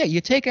like, yeah,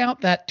 you take out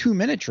that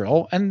 2-minute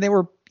drill and they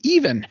were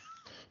even.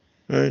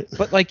 Right.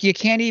 But like, you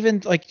can't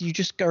even, like, you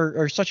just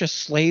are such a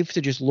slave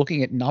to just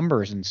looking at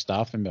numbers and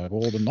stuff and be like,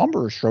 well, the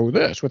numbers show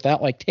this,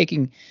 without like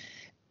taking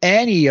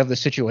any of the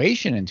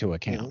situation into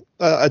account.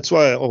 That's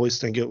why I always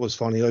think it was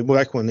funny. Like,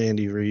 back when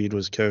Andy Reid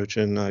was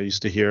coaching, I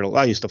used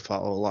to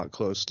follow a lot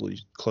closely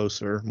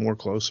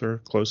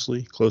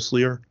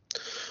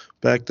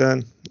back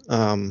then.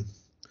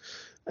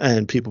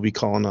 And people be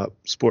calling up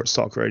sports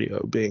talk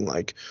radio being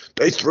like,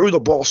 they threw the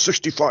ball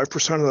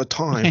 65% of the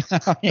time.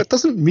 That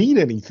doesn't mean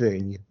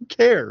anything. Who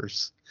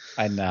cares?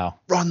 I know.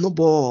 Run the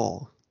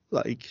ball.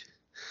 Like,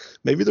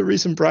 maybe the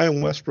reason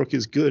Brian Westbrook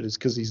is good is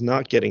because he's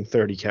not getting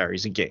 30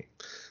 carries a game.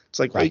 It's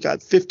like, well, he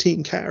got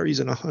 15 carries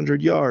and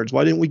 100 yards.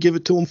 Why didn't we give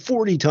it to him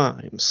 40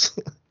 times?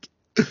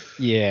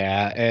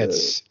 Yeah,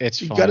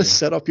 it's you got to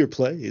set up your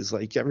plays.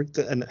 Like,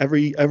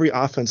 every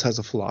offense has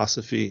a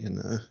philosophy,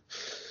 and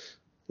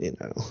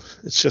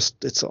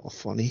it's all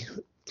funny.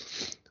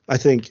 I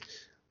think,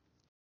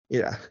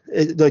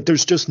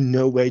 there's just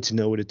no way to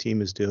know what a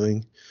team is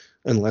doing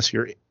unless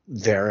you're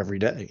there every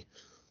day.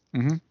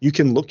 Mm-hmm. You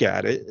can look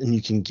at it and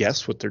you can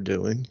guess what they're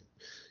doing,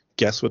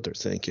 guess what they're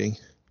thinking.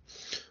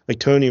 Like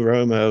Tony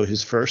Romo,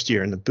 his first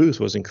year in the booth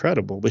was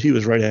incredible, but he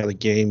was right out of the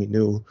game. He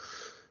knew,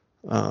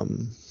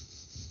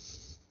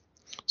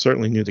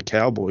 certainly knew the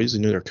Cowboys. He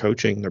knew their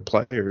coaching, their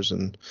players,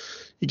 and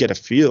you get a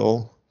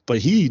feel. But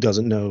he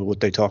doesn't know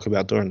what they talk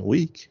about during the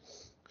week.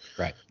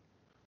 Right.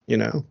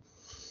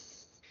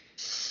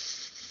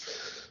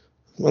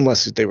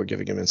 Unless they were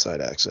giving him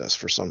inside access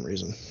for some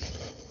reason.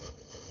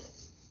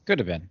 Could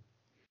have been.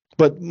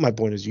 But my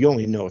point is, you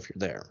only know if you're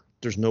there.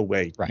 There's no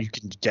way you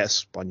can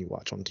guess when you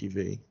watch on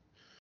TV.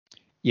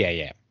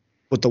 Yeah.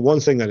 But the one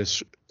thing that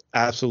is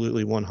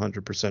absolutely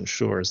 100%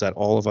 sure is that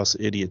all of us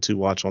idiots who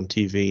watch on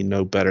TV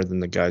know better than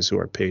the guys who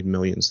are paid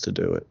millions to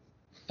do it.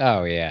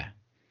 Oh, yeah.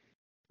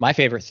 My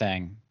favorite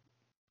thing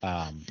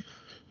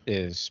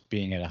is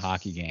being at a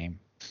hockey game,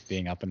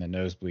 being up in the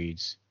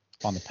nosebleeds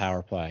on the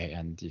power play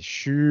and you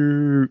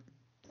shoot.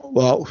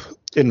 Well,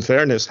 in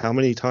fairness, how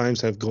many times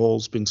have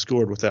goals been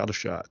scored without a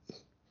shot?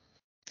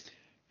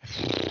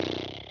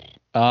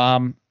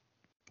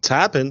 It's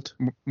happened.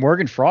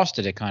 Morgan Frost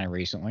did it kind of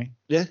recently.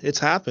 Yeah, it's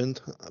happened.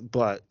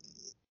 But,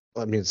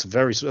 I mean,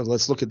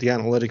 let's look at the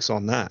analytics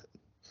on that.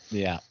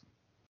 Yeah.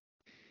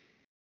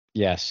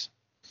 Yes.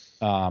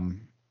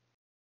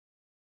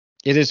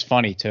 It is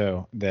funny,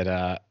 too,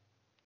 that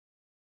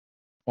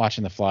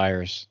watching the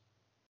Flyers,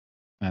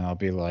 and I'll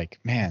be like,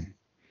 man,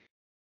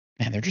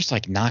 they're just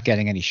like not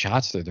getting any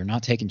shots there. They're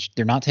not taking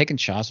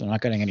shots. They're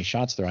not getting any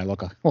shots there. I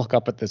look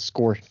up at the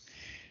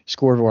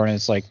scoreboard, and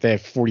it's like they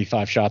have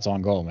 45 shots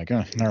on goal. I'm like,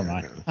 oh, never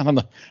mind. I don't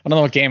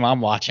know what game I'm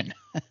watching.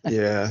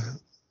 Yeah.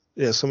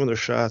 Some of their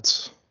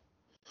shots,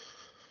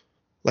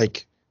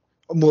 like,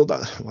 well,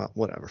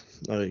 whatever.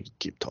 I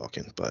keep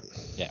talking, but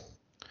yeah.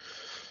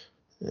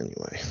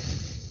 Anyway.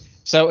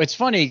 So it's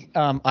funny.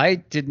 I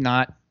did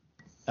not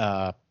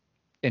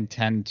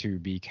intend to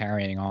be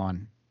carrying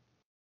on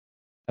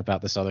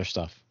about this other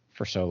stuff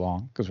for so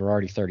long because we're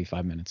already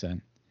 35 minutes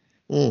in.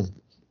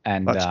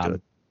 And that's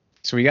good.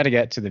 So we got to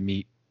get to the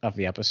meat of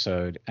the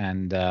episode,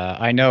 and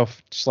I know,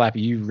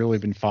 Slappy, you've really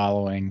been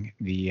following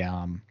the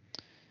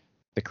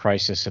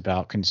crisis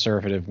about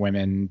conservative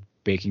women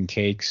baking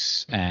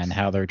cakes and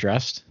how they're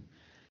dressed.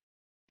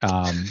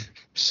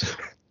 So,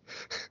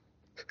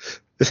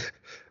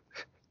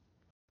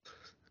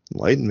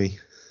 enlighten me.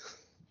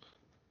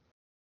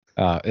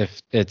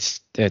 If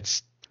it's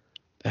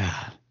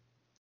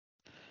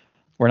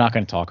we're not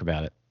going to talk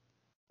about it.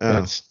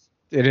 Oh.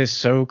 It is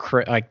so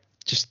like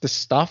just the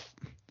stuff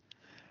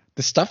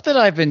that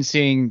I've been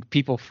seeing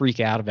people freak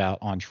out about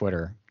on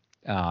Twitter.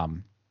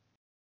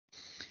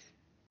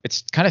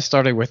 It's kind of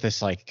started with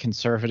this like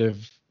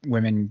conservative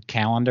women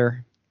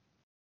calendar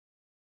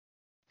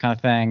kind of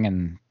thing,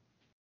 and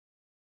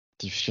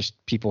there's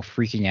just people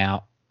freaking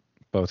out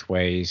both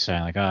ways,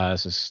 saying like,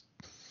 there's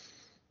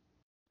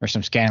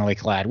some scantily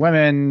clad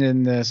women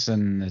in this,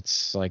 and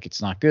it's like,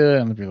 it's not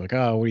good. And people are like,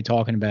 oh, what are you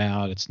talking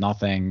about? It's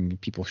nothing.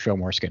 People show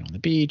more skin on the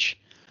beach.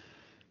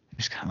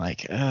 It's kind of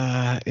like,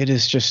 it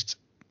is just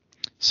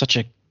such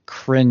a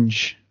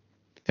cringe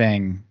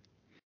thing.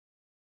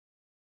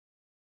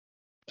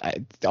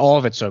 All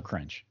of it's so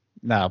cringe.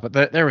 No, but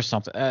there was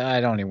something.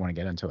 I don't even want to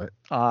get into it.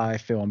 I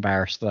feel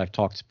embarrassed that I've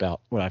talked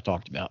about what I've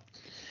talked about.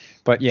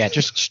 But yeah,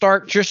 just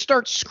start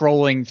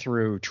scrolling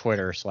through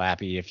Twitter,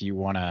 Slappy, if you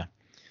want to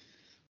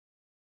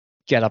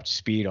get up to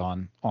speed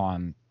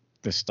on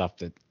this stuff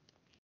that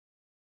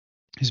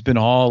has been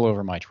all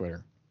over my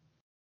Twitter.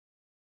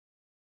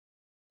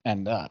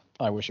 And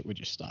I wish it would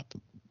just stop.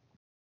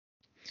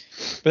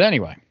 But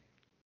anyway,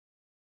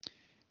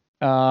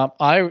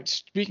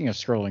 speaking of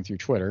scrolling through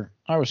Twitter,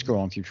 I was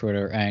scrolling through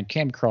Twitter and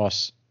came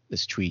across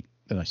this tweet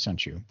that I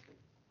sent you,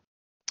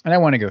 and I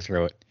want to go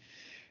through it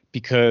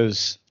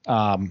because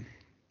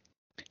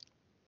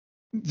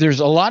there's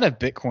a lot of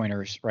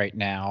Bitcoiners right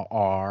now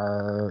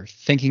are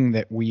thinking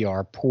that we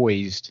are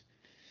poised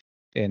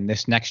in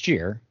this next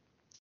year,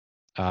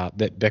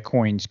 that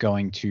Bitcoin's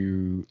going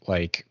to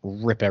like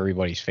rip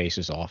everybody's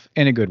faces off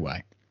in a good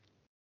way.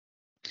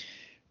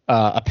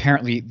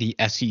 Apparently, the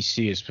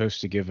SEC is supposed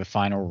to give a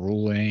final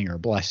ruling or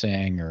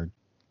blessing or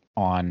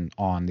on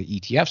the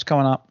ETFs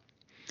coming up,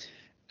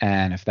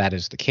 and if that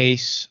is the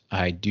case,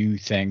 I do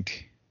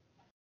think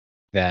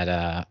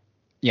that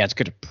it's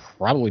going to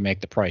probably make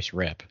the price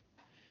rip.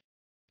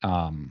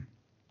 I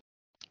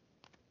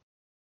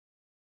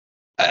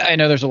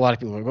know there's a lot of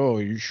people like, oh,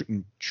 you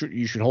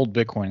should hold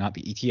Bitcoin, not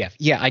the ETF.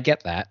 Yeah, I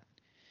get that.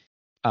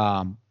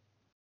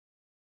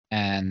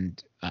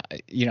 And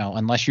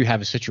unless you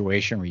have a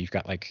situation where you've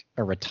got like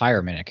a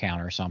retirement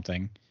account or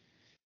something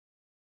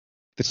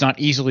that's not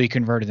easily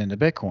converted into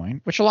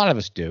Bitcoin, which a lot of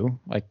us do.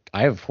 Like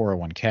I have a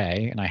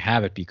 401k and I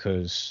have it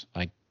because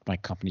my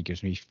company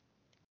gives me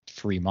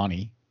free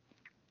money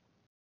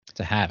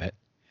to have it.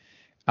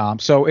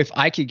 So if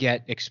I could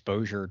get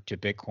exposure to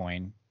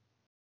Bitcoin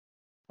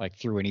like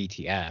through an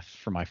ETF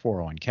for my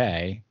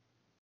 401k,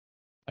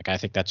 like I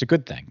think that's a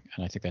good thing.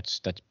 And I think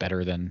that's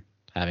better than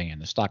having it in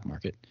the stock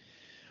market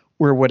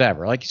or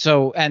whatever. Like,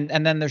 so, and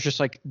then there's just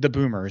like the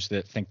boomers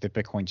that think that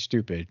Bitcoin's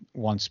stupid.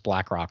 Once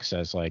BlackRock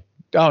says like,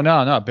 oh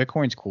no,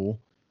 Bitcoin's cool,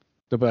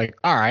 they'll be like,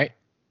 all right,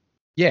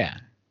 yeah,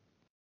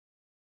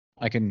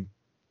 I can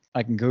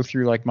go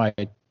through like my,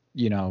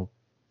 the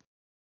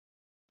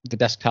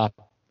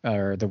desktop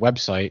or the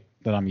website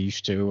that I'm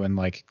used to and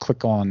like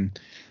click on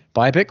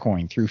buy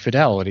Bitcoin through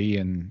Fidelity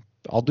and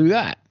I'll do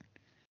that.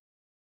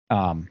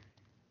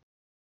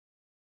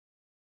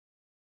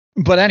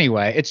 But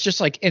anyway, it's just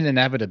like an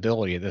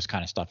inevitability of this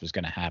kind of stuff is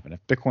going to happen.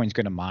 If Bitcoin's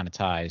going to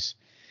monetize,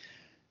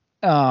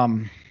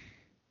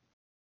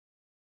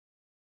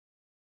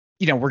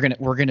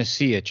 we're going to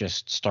see it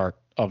just start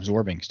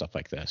absorbing stuff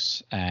like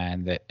this,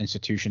 and that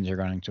institutions are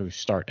going to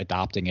start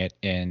adopting it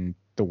in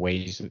the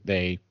ways that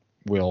they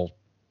will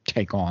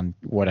take on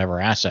whatever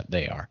asset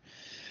they are.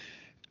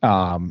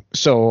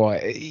 So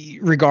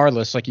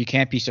regardless, like you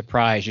can't be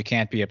surprised, you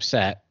can't be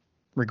upset,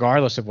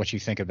 regardless of what you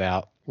think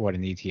about what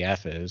an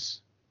ETF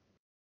is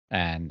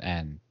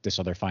and this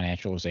other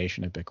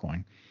financialization of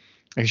Bitcoin.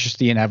 It's just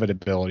the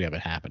inevitability of it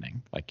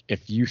happening. Like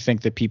if you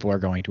think that people are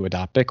going to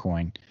adopt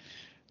Bitcoin,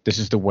 this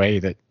is the way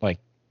that like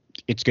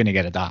it's going to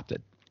get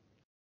adopted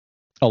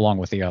along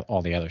with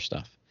all the other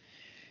stuff.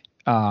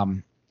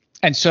 And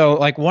so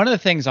like one of the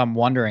things I'm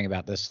wondering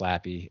about this,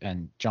 Slappy,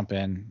 and jump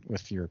in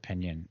with your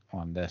opinion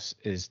on this,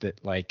 is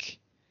that like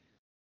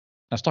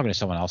I was talking to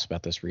someone else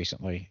about this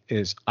recently,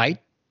 is I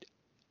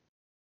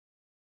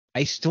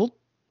still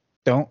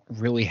don't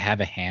really have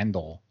a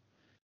handle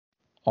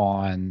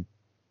on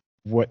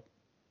what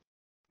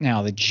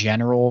now the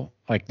general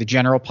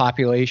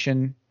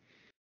population,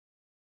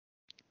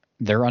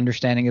 their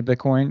understanding of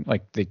Bitcoin,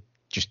 like they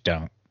just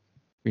don't.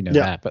 We know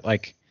that, but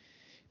like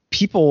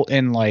people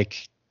in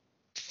like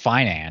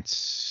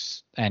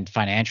finance and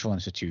financial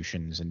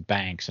institutions and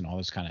banks and all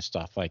this kind of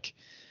stuff, like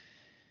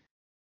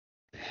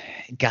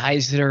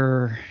guys that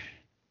are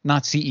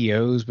not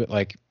CEOs, but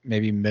like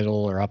maybe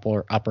middle or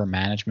upper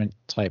management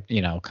type,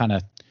 kind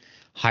of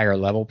higher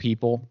level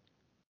people.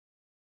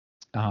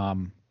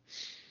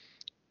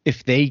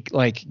 if they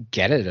like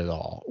get it at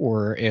all,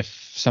 or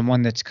if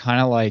someone that's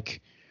kind of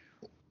like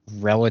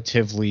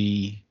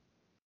relatively,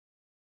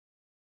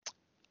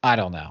 I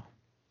don't know,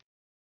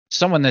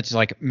 someone that's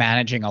like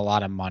managing a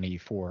lot of money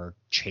for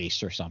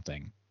Chase or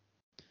something,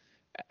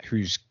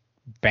 who's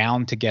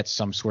bound to get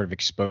some sort of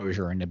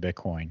exposure into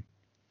Bitcoin.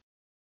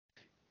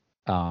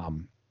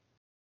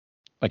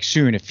 Like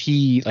soon, if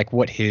he like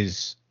what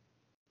his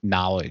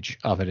knowledge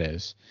of it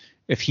is,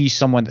 if he's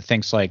someone that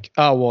thinks like,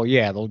 oh well,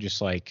 yeah, they'll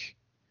just like,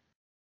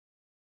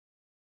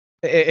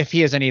 if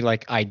he has any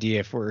like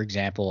idea, for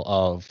example,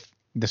 of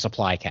the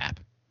supply cap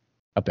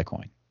of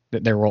Bitcoin,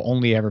 that there will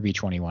only ever be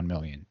 21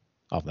 million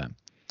of them.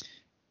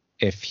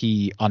 If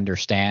he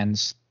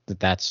understands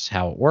that that's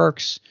how it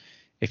works,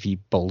 if he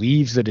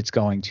believes that it's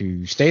going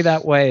to stay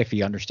that way, if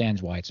he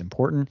understands why it's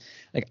important,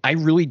 like I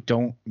really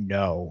don't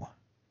know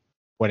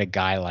what a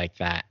guy like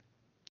that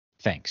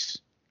thinks.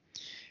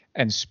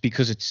 And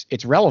because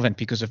it's relevant,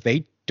 because if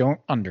they don't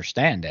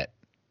understand it,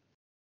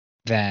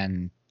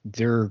 then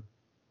they're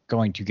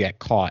going to get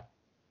caught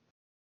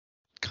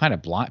kind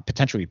of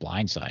potentially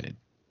blindsided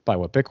by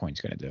what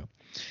Bitcoin's going to do.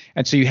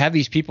 And so you have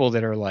these people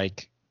that are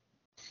like,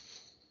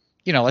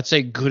 you know, let's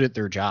say good at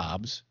their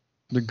jobs.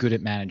 They're good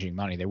at managing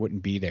money. They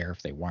wouldn't be there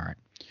if they weren't.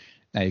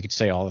 Now you could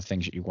say all the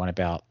things that you want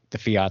about the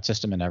fiat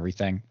system and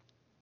everything,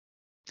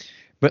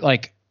 but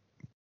like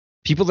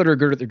people that are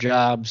good at their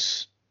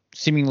jobs,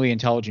 seemingly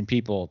intelligent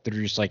people that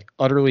are just like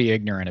utterly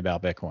ignorant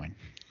about Bitcoin.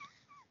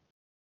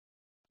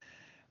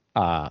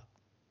 I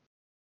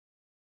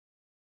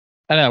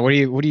don't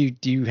know.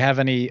 Do you have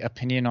any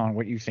opinion on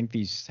what you think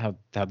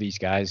how these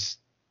guys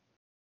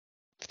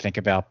think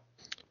about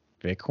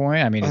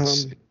Bitcoin? I mean,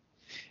 it's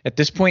at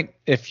this point,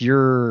 if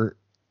you're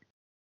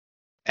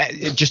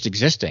just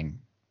existing,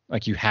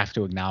 like you have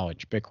to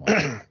acknowledge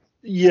Bitcoin.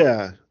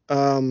 Yeah.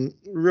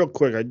 Real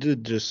quick, I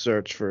did just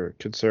search for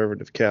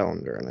conservative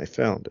calendar and I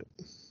found it.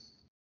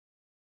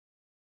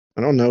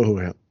 I don't know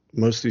who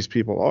most of these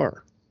people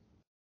are.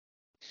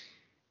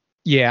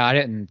 Yeah, I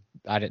didn't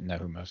know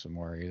who most of them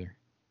were either.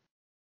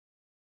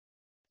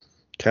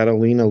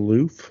 Catalina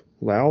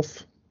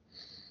Lauf.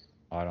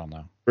 I don't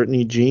know.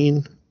 Brittany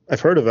Jean.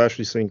 I've heard of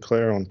Ashley St.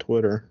 Clair on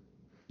Twitter.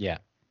 Yeah.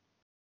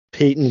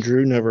 Peyton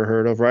Drew, never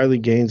heard of. Riley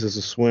Gaines is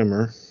a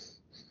swimmer.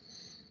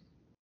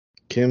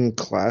 Kim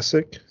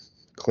Classic.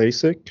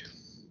 Don't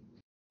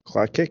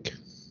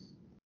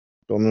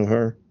know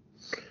her.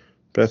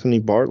 Bethany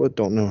Bartlett,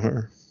 don't know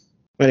her.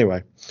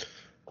 Anyway,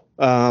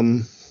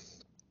 what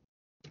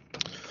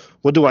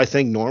do I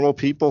think normal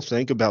people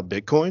think about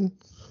Bitcoin?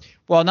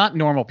 Well, not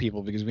normal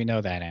people, because we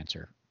know that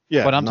answer.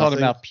 Yeah, but I'm talking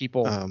about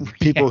people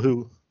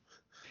who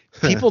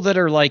people that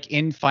are like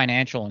in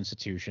financial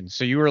institutions.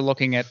 So you were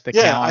looking at the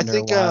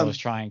calendar while I was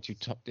trying to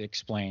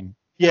explain.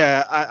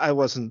 Yeah, I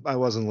wasn't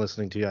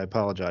listening to you. I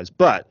apologize.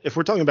 But if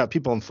we're talking about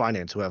people in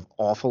finance who have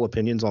awful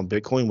opinions on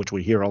Bitcoin, which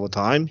we hear all the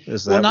time,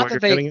 is that what you're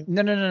getting at?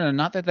 No,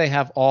 not that they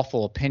have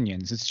awful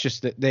opinions. It's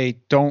just that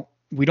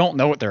we don't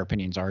know what their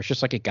opinions are. It's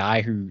just like a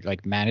guy who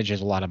like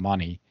manages a lot of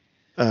money.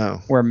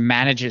 Oh. Or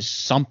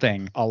manages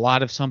a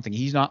lot of something.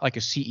 He's not like a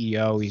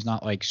CEO. He's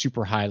not like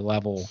super high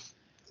level.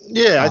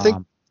 Yeah,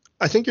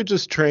 I think you're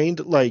just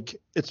trained. Like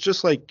it's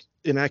just like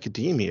in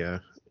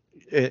academia,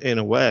 in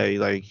a way.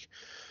 Like,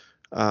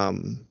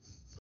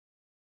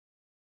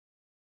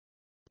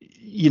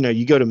 you know,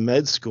 you go to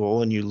med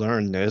school and you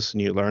learn this,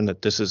 and you learn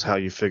that this is how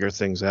you figure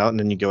things out, and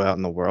then you go out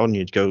in the world and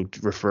you go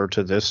refer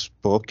to this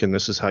book, and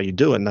this is how you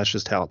do it, and that's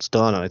just how it's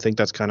done. And I think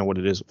that's kind of what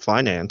it is with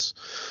finance.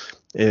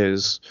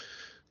 Is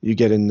you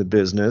get in the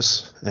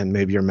business and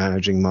maybe you're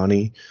managing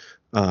money.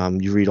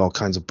 You read all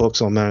kinds of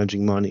books on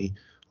managing money,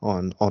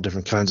 on all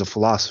different kinds of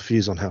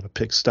philosophies on how to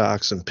pick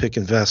stocks and pick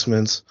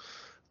investments.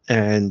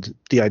 And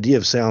the idea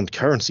of sound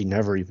currency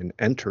never even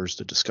enters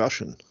the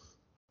discussion.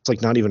 It's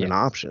like not even an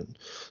option.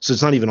 So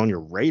it's not even on your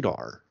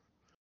radar.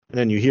 And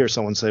then you hear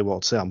someone say, well,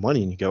 it's sound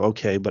money. And you go,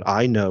 okay, but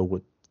I know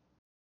what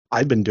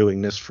I've been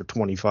doing this for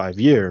 25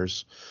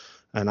 years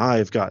and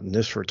I've gotten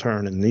this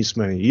return in these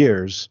many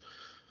years.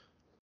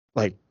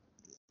 Like,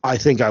 I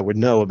think I would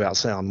know about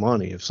sound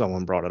money if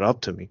someone brought it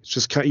up to me. It's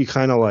just you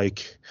kind of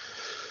like,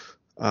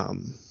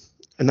 and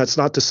that's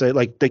not to say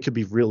like they could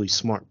be really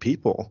smart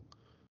people,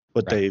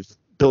 but they've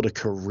built a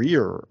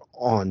career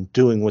on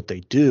doing what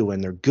they do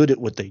and they're good at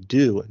what they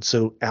do. And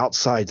so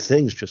outside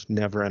things just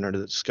never enter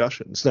the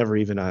discussion. It's never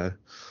even a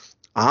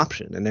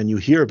option. And then you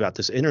hear about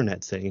this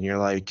internet thing and you're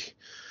like,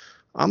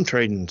 I'm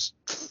trading,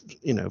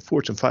 you know,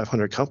 Fortune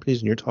 500 companies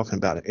and you're talking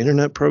about an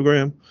internet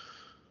program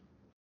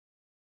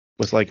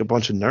with like a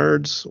bunch of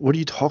nerds. What are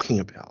you talking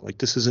about? Like,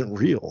 this isn't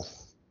real.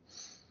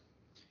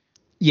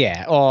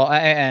 Yeah. Well,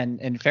 and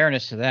in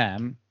fairness to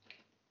them,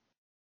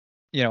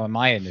 you know, in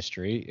my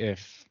industry,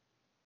 if,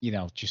 you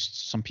know,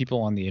 just some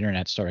people on the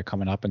internet started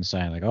coming up and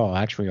saying like, oh,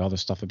 actually all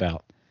this stuff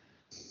about,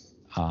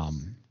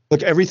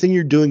 like everything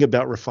you're doing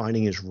about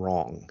refining is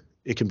wrong.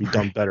 It can be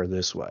done better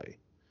this way.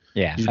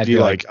 Yeah. You'd be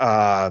like,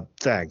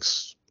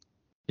 thanks.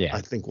 Yeah.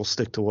 I think we'll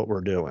stick to what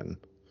we're doing.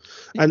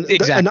 And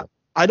exactly. And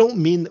I don't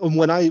mean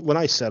when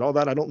I said all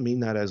that, I don't mean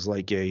that as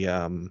like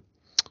a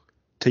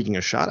taking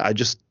a shot. I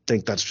just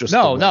think that's just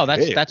No, the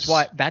way it that's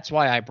is.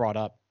 why I brought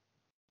up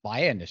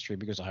my industry,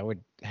 because I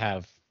would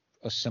have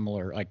a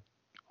similar like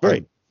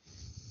Right.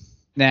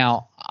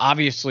 Now,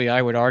 obviously,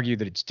 I would argue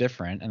that it's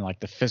different, and like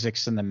the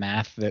physics and the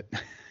math that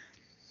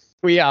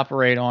we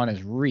operate on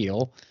is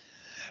real.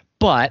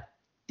 But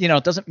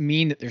it doesn't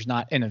mean that there's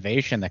not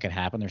innovation that can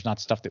happen. There's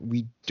not stuff that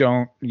we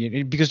don't,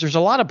 because there's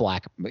a lot of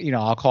black,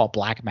 I'll call it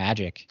black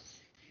magic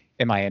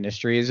in my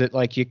industry. Is it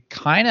like you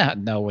kind of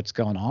know what's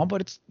going on,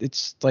 but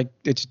it's like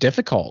it's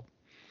difficult.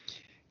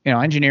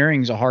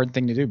 Engineering is a hard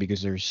thing to do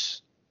because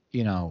there's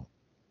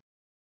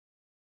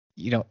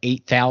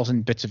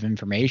 8,000 bits of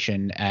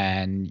information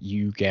and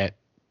you get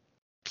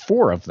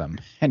 4 of them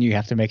and you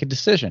have to make a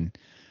decision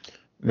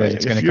that Right.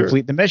 it's going to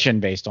complete the mission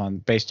based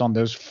on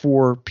those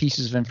 4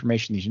 pieces of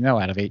information that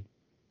out of 8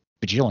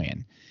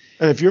 bajillion.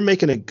 And if you're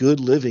making a good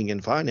living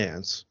in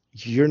finance,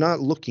 you're not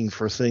looking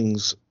for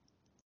things.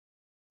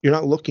 You're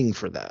not looking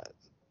for that.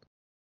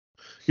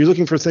 You're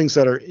looking for things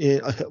that are in.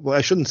 Well,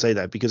 I shouldn't say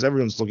that because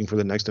everyone's looking for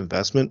the next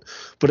investment,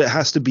 but it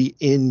has to be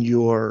in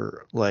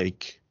your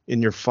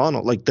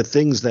funnel, like the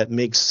things that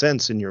make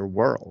sense in your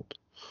world.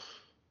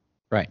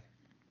 Right.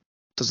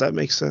 Does that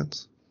make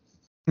sense?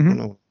 Mm-hmm. I don't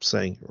know if I'm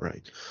saying it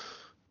right.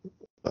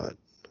 But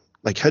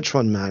like hedge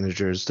fund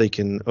managers, they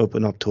can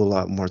open up to a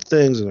lot more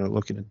things, and they're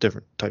looking at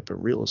different type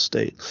of real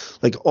estate,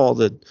 like all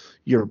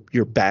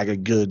your bag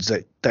of goods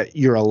that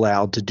you're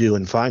allowed to do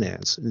in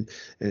finance,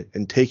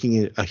 and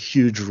taking a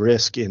huge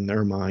risk in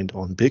their mind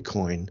on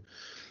Bitcoin.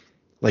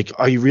 Like,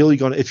 are you really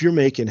going to, if you're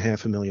making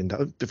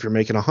 $500,000, if you're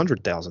making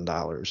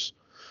 $100,000,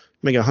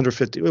 making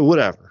 150,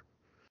 whatever,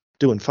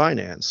 doing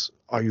finance,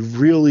 are you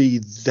really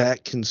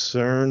that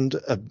concerned?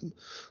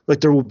 Like,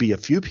 there will be a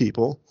few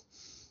people.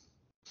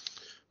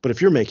 But if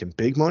you're making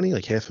big money,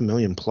 like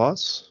 $500,000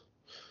 plus,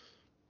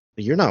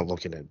 you're not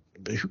looking at.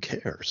 Who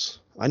cares?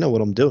 I know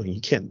what I'm doing.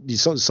 You can't.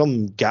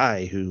 Some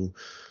guy who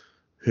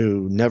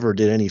never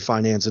did any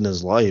finance in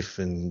his life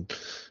and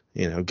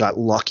got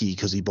lucky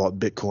because he bought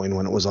Bitcoin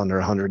when it was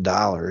under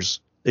 $100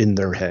 in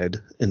their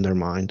head, in their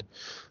mind.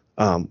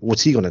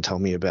 What's he going to tell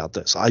me about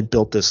this? I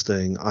built this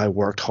thing. I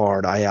worked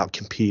hard. I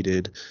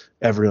outcompeted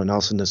everyone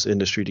else in this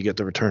industry to get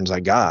the returns I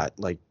got.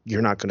 Like,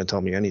 you're not going to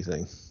tell me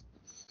anything.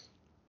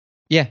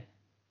 Yeah.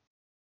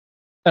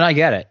 And I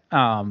get it.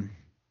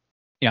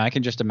 I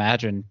can just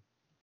imagine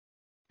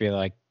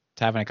like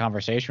having a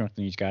conversation with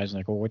these guys,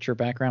 like, well, what's your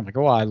background? Like,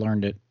 oh, I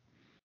learned it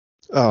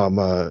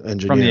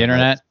engineer from the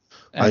internet.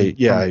 I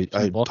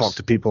talked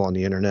to people on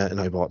the internet and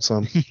I bought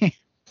some.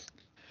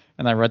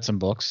 And I read some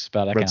books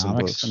about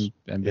economics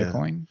and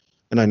Bitcoin.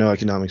 And I know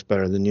economics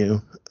better than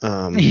you.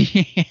 And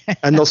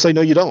they'll say,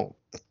 no, you don't.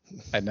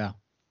 I know.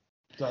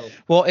 So.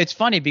 Well, it's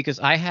funny because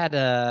I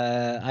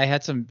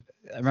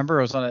remember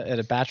I was at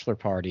a bachelor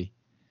party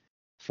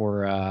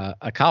for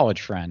a college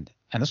friend,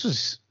 and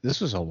this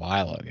was a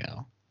while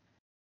ago.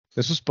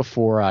 This was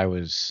before I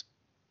was.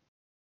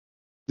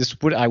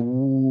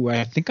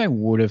 I think I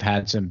would have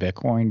had some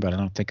Bitcoin, but I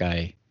don't think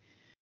I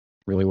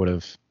really would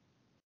have.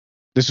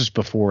 This was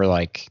before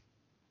like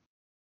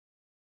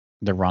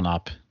the run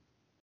up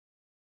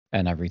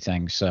and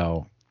everything,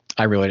 so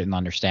I really didn't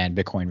understand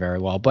Bitcoin very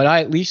well. But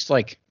I at least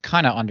like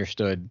kind of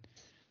understood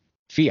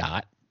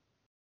fiat.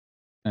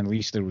 At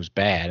least it was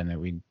bad, and that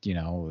we,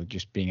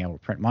 just being able to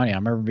print money. I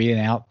remember being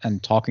out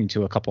and talking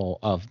to a couple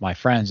of my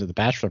friends at the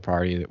bachelor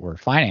party that were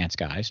finance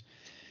guys,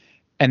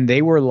 and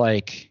they were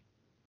like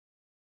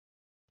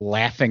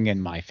laughing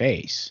in my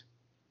face.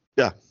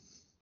 Yeah.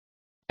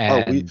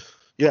 And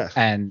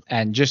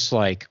and just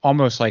like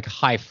almost like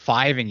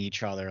high-fiving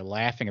each other,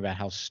 laughing about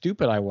how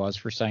stupid I was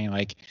for saying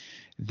like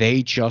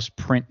they just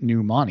print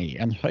new money,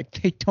 and like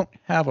they don't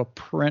have a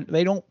print.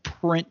 They don't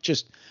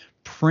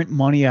print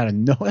money out of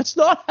no. That's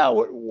not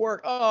how it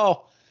works.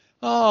 Oh,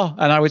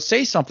 and I would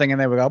say something, and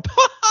they would go.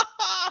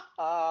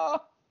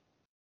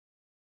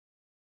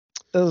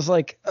 It was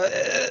like,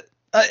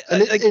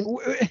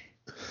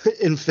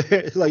 in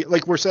fair,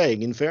 like we're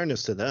saying, in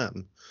fairness to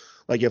them,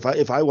 like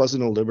if I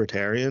wasn't a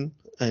libertarian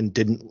and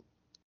didn't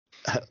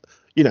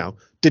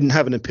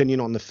have an opinion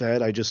on the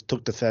Fed, I just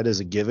took the Fed as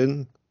a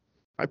given,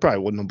 I probably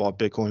wouldn't have bought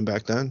Bitcoin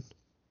back then.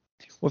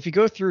 Well, if you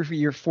go through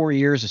your 4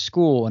 years of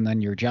school and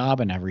then your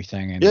job and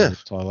everything, and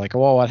it's like,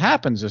 well, what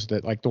happens is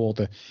that like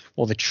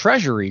the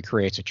Treasury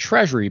creates a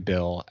Treasury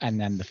bill, and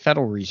then the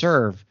Federal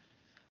Reserve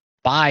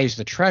buys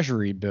the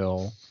Treasury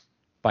bill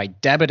by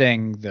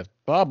debiting the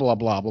blah blah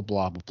blah blah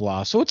blah blah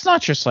blah. So it's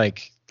not just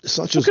like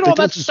look at all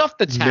that stuff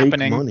that's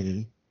happening.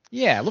 Money.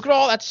 Yeah, look at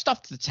all that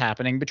stuff that's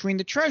happening between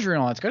the Treasury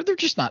and all that. They're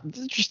just not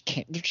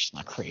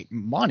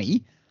creating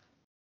money.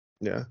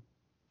 Yeah.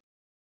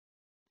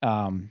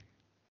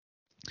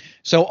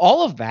 So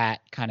all of that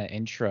kind of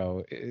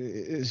intro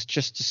is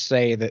just to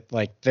say that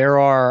like there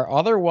are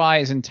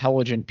otherwise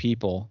intelligent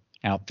people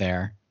out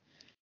there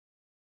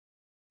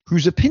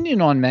whose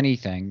opinion on many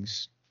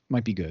things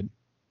might be good,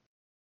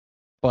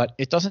 but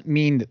it doesn't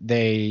mean that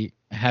they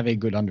have a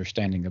good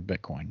understanding of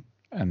Bitcoin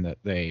and that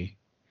they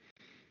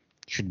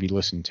should be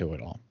listened to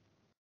at all.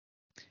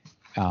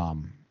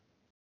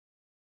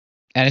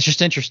 And it's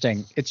just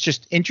interesting. It's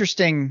just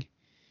interesting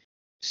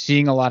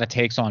seeing a lot of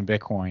takes on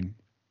Bitcoin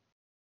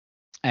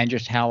and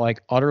just how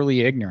like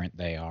utterly ignorant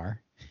they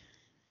are.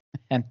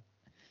 And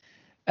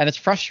it's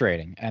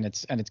frustrating and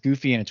it's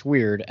goofy and it's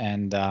weird.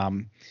 And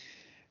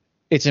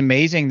it's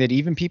amazing that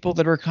even people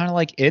that are kind of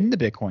like in the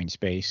Bitcoin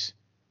space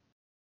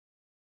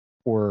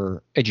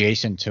or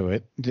adjacent to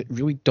it that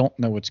really don't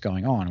know what's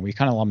going on. We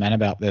kind of lament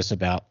about this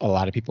about a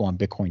lot of people on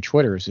Bitcoin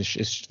Twitters.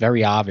 It's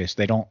very obvious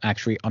they don't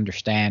actually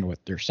understand what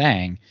they're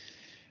saying.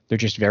 They're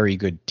just very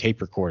good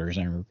tape recorders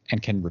and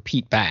can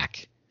repeat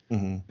back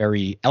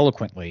very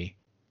eloquently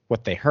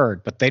what they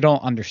heard, but they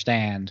don't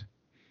understand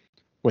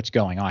what's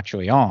going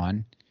actually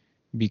on,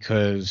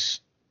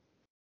 because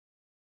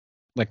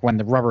like when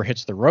the rubber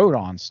hits the road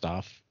on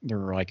stuff, they're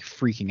like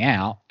freaking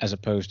out as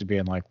opposed to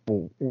being like,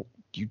 well,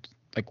 you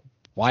like,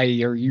 why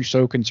are you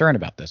so concerned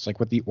about this? Like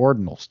with the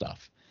ordinal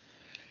stuff.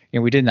 You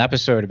know, we did an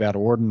episode about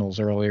ordinals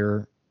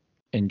earlier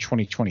in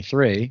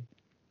 2023,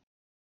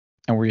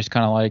 and we're just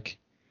kind of like,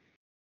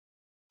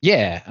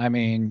 yeah, I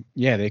mean,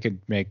 yeah, they could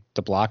make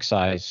the block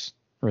size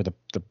or the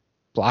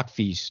block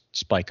fees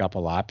spike up a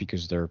lot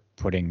because they're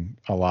putting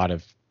a lot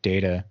of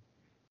data,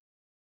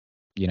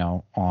 you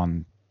know,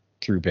 on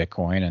through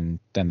Bitcoin, and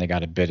then they got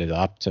to bid it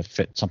up to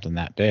fit something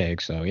that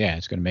big. So yeah,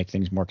 it's going to make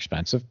things more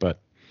expensive,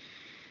 but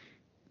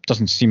it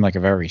doesn't seem like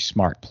a very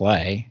smart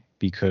play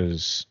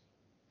because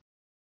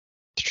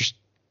it's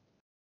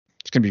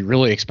going to be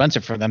really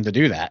expensive for them to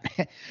do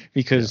that.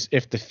 Because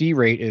if the fee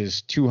rate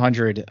is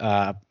 200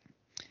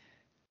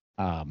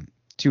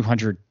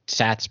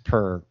 sats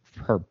per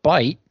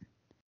byte,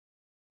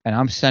 and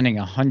I'm sending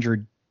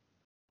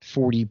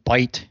 140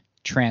 byte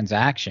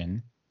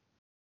transaction,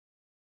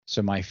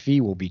 so my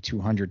fee will be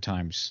 200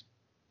 times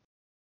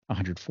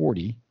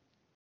 140.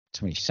 That's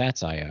how many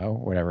sats I owe,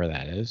 whatever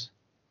that is.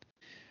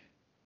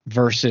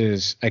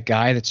 Versus a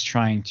guy that's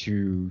trying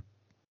to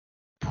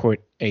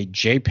put a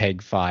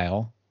JPEG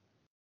file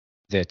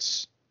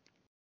that's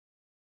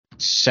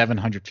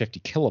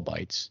 750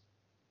 kilobytes.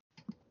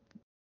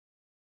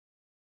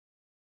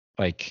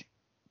 Like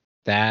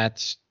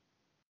that's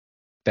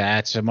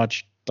a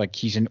much, like,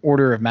 he's an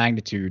order of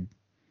magnitude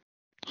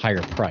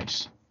higher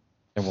price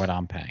than what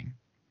I'm paying.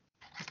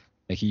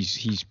 Like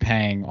he's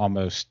paying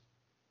almost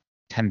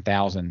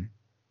 10,000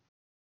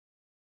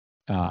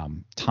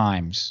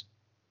 times.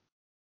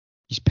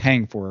 He's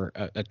paying for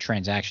a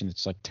transaction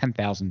that's like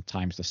 10,000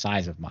 times the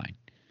size of mine.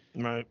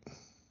 Right.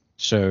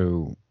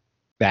 So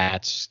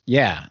that's,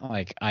 yeah,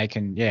 like I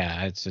can,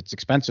 yeah, it's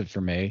expensive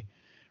for me,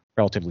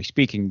 relatively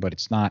speaking, but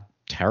it's not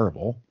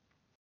terrible.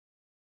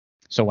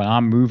 So when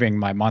I'm moving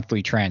my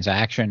monthly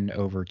transaction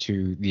over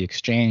to the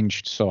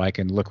exchange so I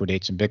can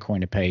liquidate some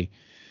Bitcoin to pay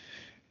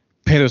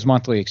those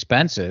monthly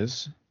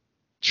expenses,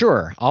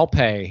 sure, I'll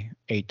pay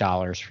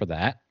 $8 for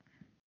that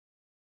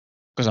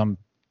because I'm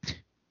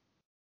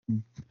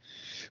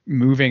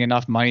moving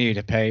enough money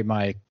to pay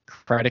my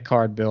credit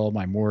card bill,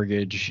 my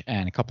mortgage,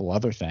 and a couple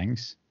other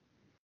things.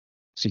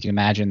 So you can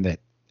imagine that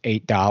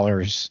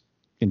 $8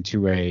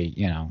 into a,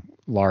 you know,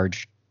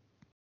 large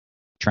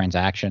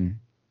transaction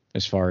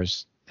as far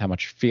as how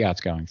much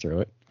fiat's going through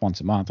it once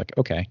a month, like,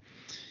 okay,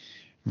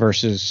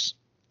 versus,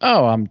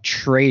 oh, I'm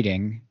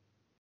trading,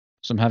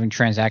 so I'm having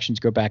transactions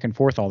go back and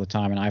forth all the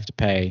time, and I have to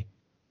pay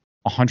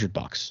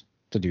 $100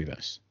 to do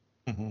this.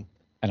 And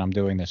I'm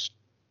doing this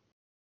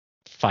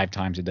 5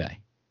 times a day.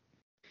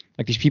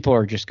 Like, these people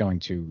are just going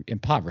to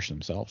impoverish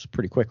themselves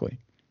pretty quickly.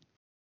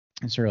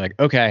 And so you're like,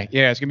 okay,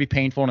 yeah, it's going to be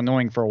painful and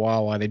annoying for a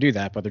while they do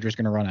that, but they're just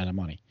going to run out of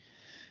money.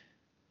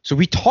 So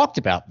we talked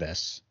about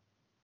this,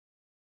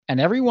 and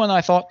everyone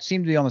I thought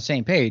seemed to be on the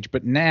same page,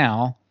 but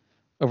now,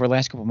 over the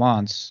last couple of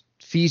months,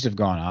 fees have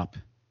gone up.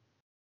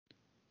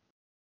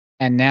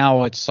 And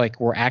now it's like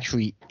we're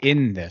actually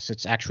in this.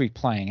 It's actually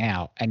playing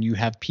out. And you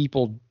have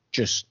people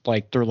just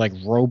like, they're like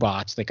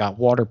robots that got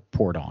water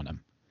poured on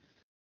them,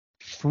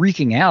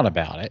 freaking out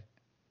about it.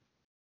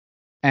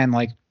 And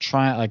like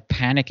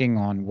panicking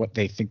on what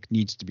they think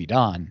needs to be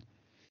done.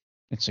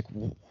 It's like,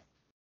 whoa.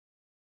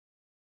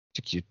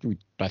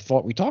 I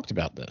thought we talked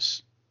about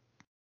this,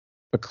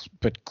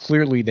 but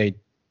clearly they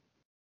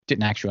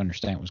didn't actually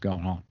understand what was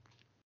going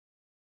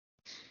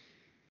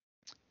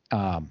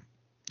on.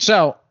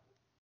 So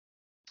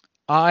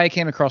I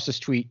came across this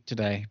tweet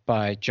today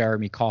by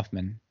Jeremy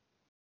Kauffman.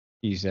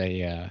 He's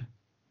a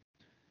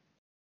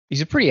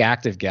pretty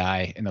active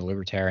guy in the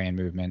libertarian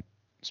movement,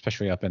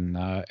 especially up in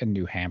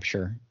New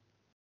Hampshire.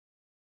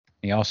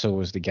 He also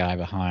was the guy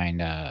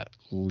behind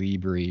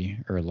Libri,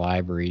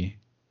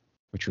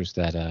 which was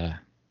that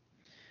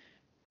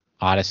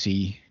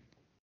Odyssey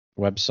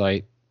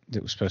website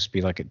that was supposed to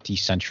be like a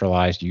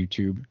decentralized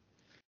YouTube.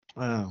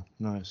 Oh,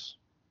 nice.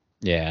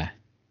 Yeah.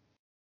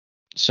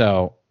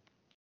 So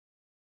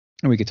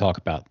we could talk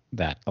about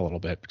that a little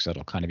bit because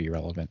that'll kind of be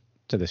relevant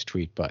to this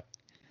tweet. But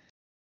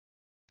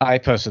I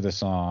posted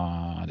this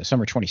on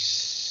December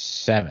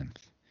 27th,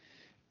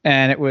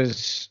 and it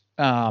was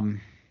there's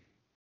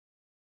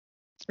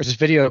this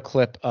video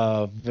clip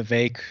of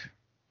Vivek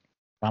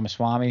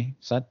Ramaswamy.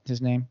 Is that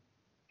his name?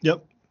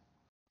 Yep.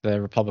 The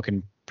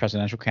Republican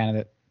presidential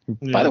candidate.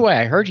 Yeah. By the way,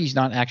 I heard he's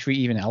not actually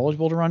even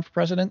eligible to run for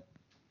president.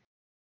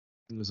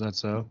 Is that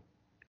so?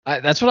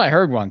 That's what I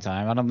heard one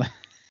time. I don't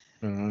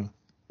know.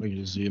 Like,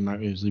 is he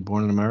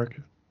born in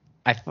America?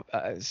 I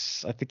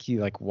think he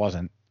like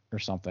wasn't or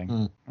something.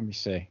 Let me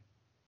see.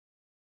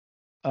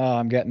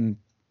 I'm getting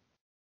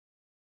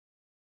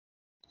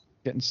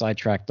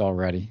sidetracked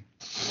already.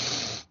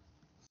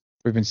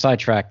 We've been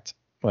sidetracked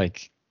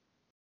like.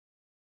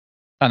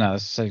 Oh no,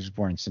 this says he was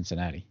born in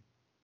Cincinnati.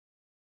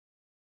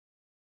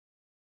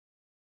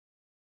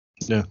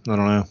 Yeah, I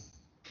don't know. Is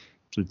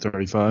he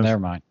 35? Never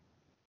mind.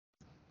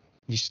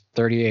 He's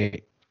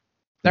 38.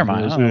 Never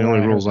mind. Those are the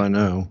only rules I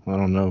know. I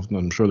don't know.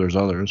 I'm sure there's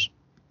others.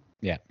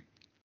 Yeah.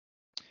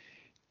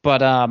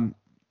 But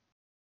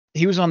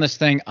he was on this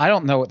thing. I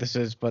don't know what this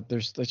is, but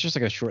it's just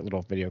like a short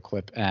little video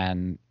clip,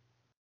 and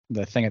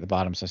the thing at the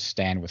bottom says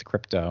 "Stand with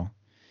Crypto,"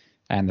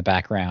 and the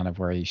background of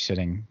where he's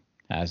sitting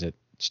has it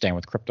 "Stand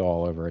with Crypto"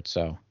 all over it.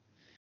 So,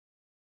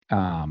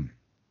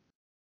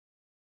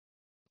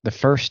 the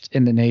first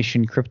in the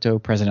nation crypto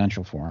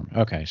presidential forum.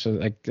 Okay,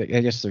 so I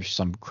guess there's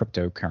some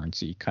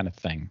cryptocurrency kind of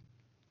thing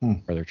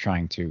where they're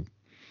trying to,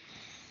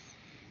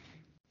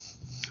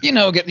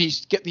 get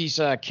these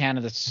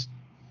candidates'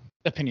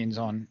 opinions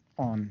on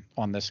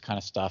this kind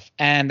of stuff.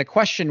 And the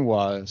question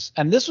was,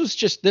 and this is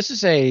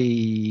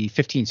a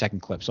 15-second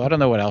clip, so I don't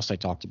know what else I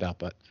talked about,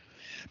 but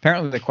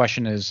apparently the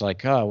question is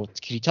like, oh, well,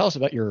 can you tell us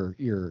about your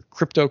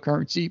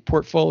cryptocurrency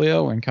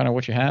portfolio and kind of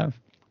what you have?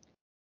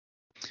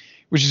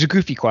 Which is a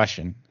goofy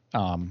question.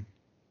 Like,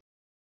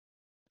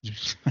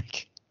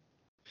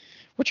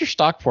 what's your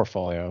stock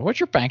portfolio? What's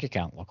your bank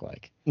account look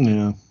like?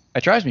 Yeah.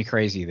 It drives me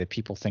crazy that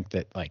people think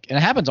that, like, and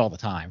it happens all the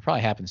time.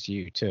 Probably happens to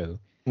you too.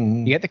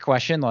 Mm-hmm. You get the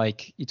question,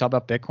 like, you talk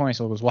about Bitcoin,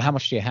 so it goes, well, how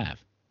much do you have?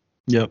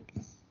 Yep.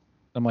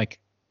 I'm like,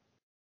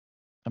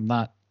 I'm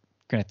not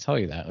going to tell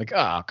you that. Like,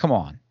 oh, come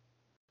on.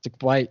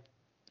 It's like,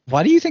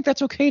 why do you think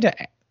that's okay to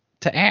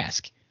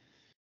ask?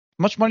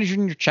 How much money is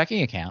in your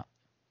checking account?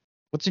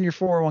 What's in your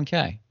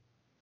 401k?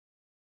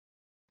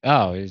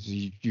 Oh,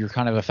 you're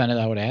kind of offended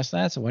I would ask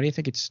that? So why do you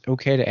think it's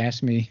okay to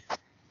ask me how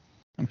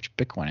much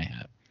Bitcoin I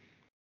have?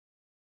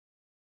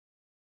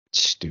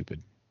 It's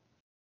stupid.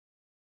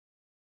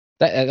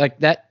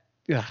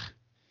 Ugh.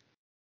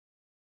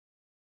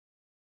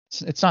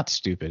 It's not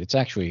stupid. It's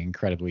actually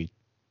incredibly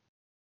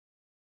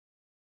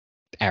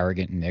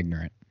arrogant and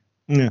ignorant.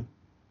 Yeah.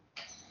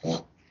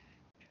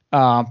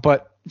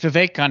 But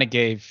Vivek kind of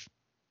gave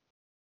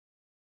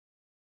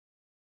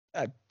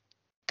a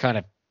kind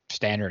of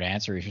standard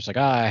answer. He's just like,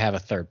 I have a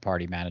third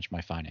party manage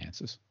my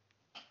finances.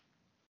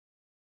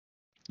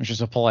 Which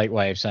is a polite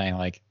way of saying,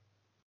 like,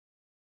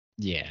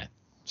 yeah,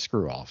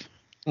 screw off.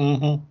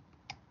 Mm-hmm.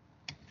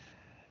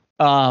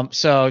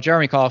 So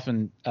Jeremy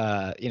Kauffman,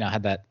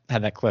 had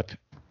that clip,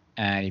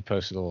 and he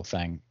posted a little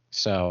thing.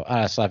 So,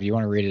 Slappy, you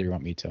want to read it or you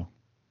want me to?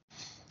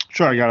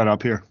 Sure, I got it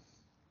up here.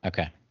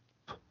 Okay.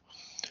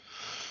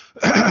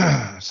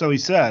 So he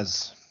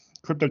says,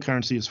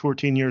 cryptocurrency is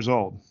 14 years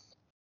old.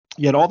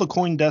 Yet all the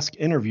CoinDesk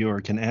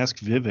interviewer can ask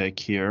Vivek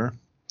here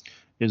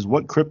is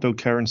what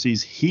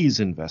cryptocurrencies he's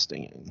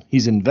investing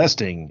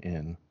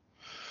in.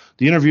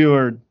 The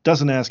interviewer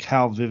doesn't ask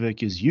how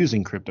Vivek is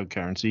using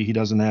cryptocurrency. He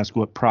doesn't ask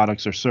what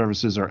products or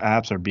services or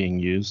apps are being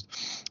used.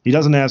 He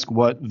doesn't ask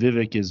what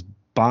Vivek is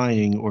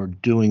buying or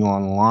doing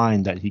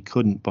online that he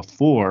couldn't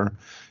before.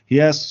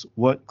 He asks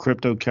what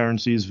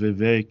cryptocurrencies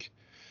Vivek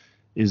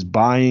is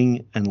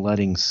buying and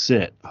letting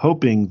sit,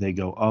 hoping they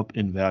go up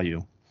in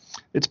value.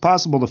 It's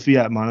possible the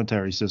fiat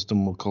monetary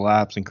system will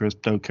collapse and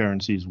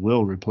cryptocurrencies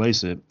will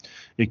replace it.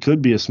 It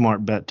could be a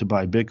smart bet to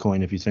buy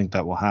Bitcoin if you think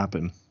that will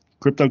happen.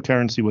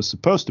 Cryptocurrency was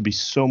supposed to be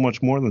so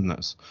much more than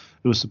this.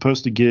 It was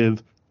supposed to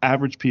give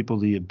average people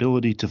the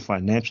ability to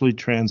financially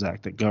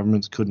transact that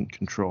governments couldn't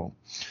control.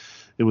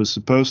 It was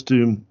supposed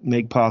to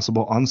make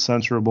possible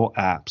uncensorable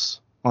apps,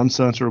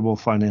 uncensorable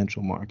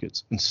financial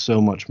markets, and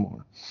so much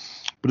more.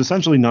 But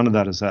essentially none of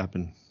that has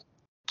happened.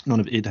 None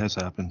of it has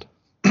happened.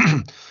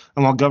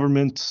 And while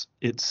government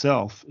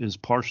itself is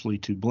partially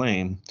to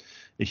blame,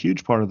 a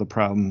huge part of the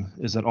problem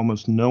is that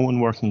almost no one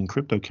working in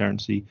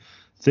cryptocurrency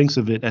thinks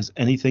of it as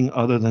anything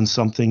other than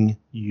something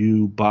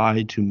you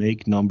buy to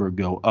make number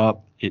go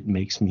up. It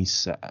makes me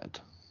sad.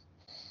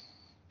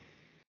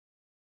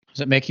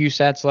 Does it make you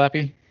sad,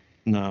 Slappy?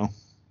 No.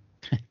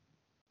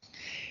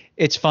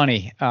 It's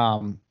funny.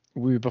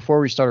 Before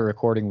we started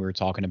recording, we were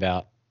talking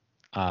about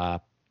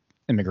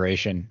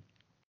immigration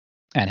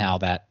and how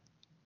that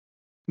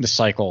the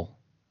cycle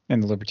in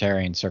the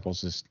libertarian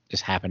circles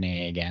is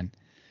happening again.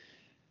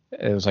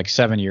 It was like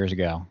 7 years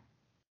ago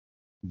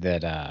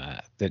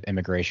that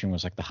immigration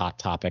was like the hot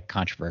topic,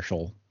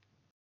 controversial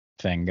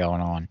thing going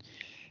on,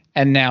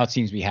 and now it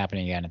seems to be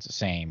happening again. It's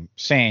the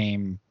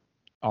same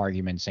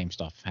argument, same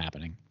stuff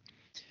happening.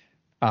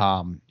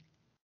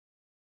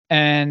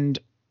 And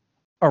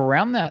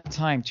around that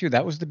time too,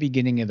 that was the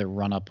beginning of the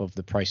run up of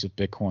the price of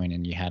Bitcoin,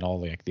 and you had all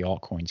the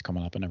altcoins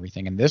coming up and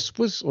everything. And this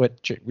was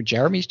what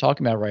Jeremy's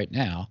talking about right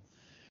now,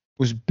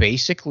 was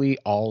basically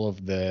all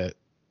of the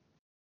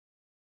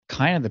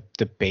kind of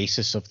the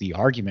basis of the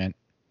argument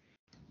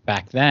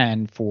back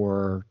then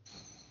for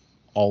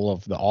all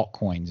of the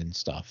altcoins and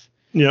stuff.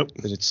 Yep.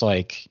 Because it's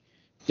like,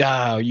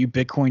 yeah, you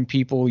Bitcoin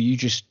people, you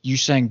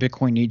saying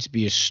Bitcoin needs to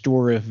be a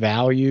store of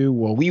value.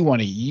 Well, we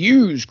want to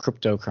use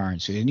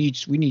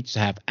cryptocurrency. We need to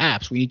have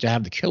apps. We need to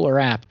have the killer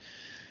app.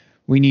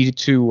 We need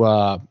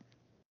to,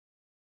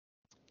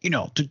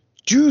 to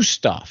do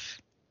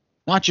stuff,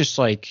 not just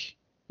like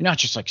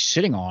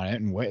sitting on it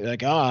and wait.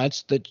 Like,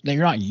 it's that you're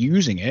not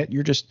using it.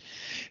 You're just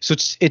so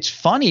it's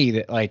funny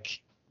that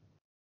like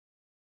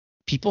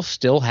people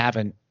still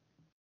haven't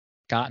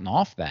gotten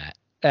off that.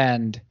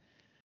 And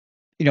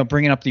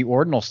bringing up the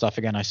ordinal stuff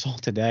again, I saw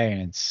today,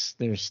 and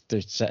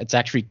it's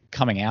actually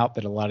coming out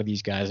that a lot of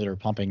these guys that are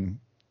pumping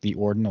the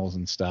ordinals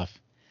and stuff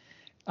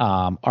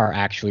are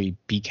actually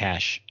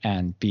Bcash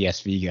and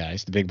BSV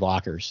guys, the big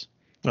blockers.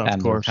 Oh, and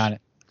of course.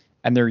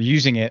 They're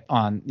using it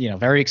on,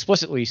 very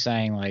explicitly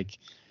saying like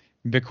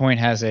Bitcoin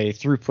has a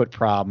throughput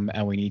problem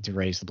and we need to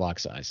raise the block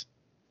size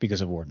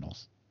because of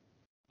ordinals.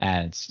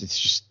 And it's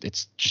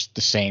just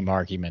the same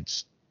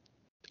arguments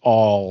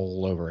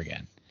all over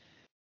again.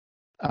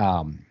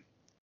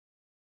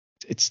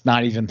 It's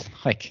not even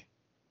like,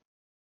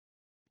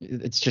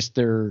 it's just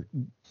the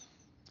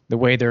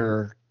way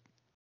they're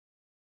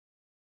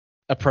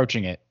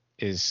approaching it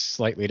is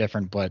slightly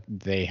different, but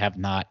they have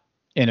not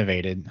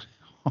innovated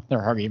on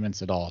their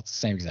arguments at all. It's the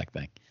same exact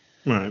thing.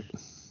 Right.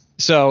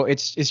 So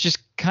it's just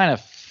kind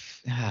of,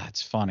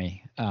 it's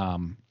funny.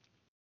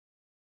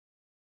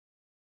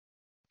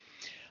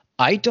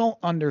 I don't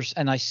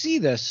understand. And I see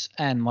this,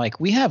 and like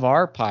we have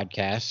our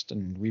podcast,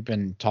 and we've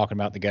been talking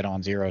about the Get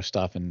On Zero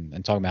stuff and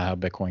talking about how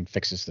Bitcoin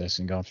fixes this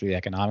and going through the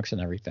economics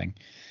and everything.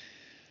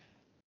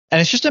 And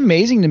it's just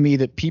amazing to me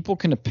that people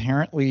can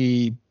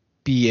apparently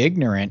be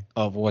ignorant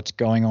of what's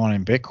going on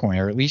in Bitcoin,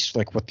 or at least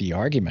like what the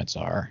arguments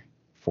are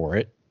for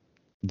it,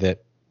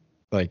 that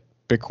like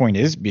Bitcoin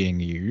is being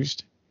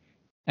used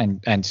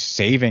and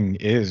saving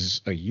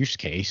is a use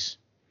case.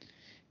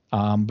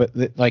 But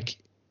like,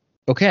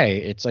 okay,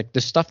 it's like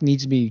this stuff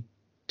needs to be,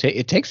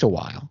 it takes a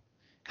while.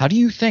 How do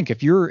you think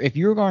if you're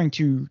going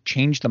to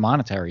change the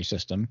monetary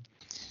system,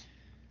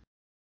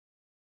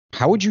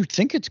 how would you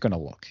think it's going to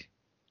look?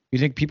 You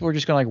think people are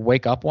just going to like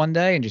wake up one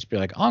day and just be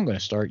like, I'm going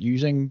to start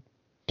using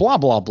blah,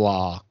 blah,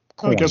 blah.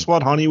 Oh, guess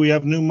what, honey? We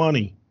have new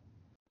money.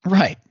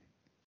 Right.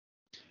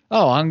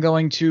 Oh, I'm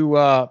going to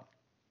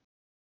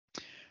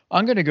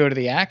go to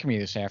the Acme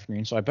this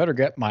afternoon, so I better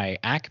get my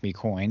Acme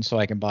coin so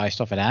I can buy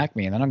stuff at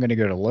Acme, and then I'm going to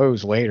go to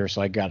Lowe's later,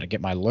 so I got to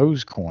get my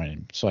Lowe's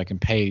coin so I can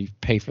pay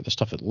for the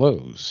stuff at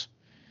Lowe's.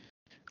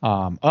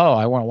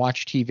 I want to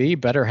watch TV,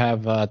 better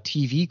have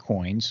TV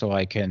coin so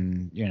I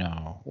can,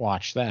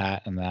 watch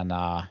that, and then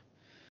I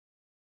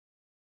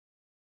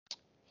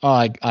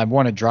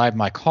want to drive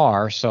my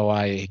car, so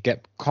I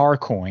get car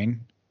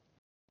coin,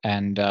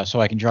 and so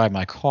I can drive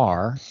my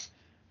car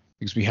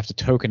because we have to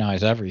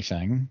tokenize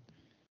everything.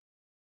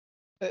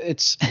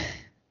 It's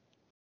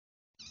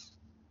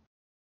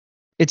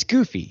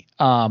goofy.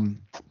 Also,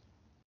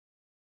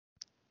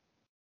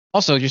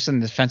 just in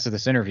defense of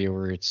this interview,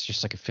 where it's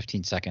just like a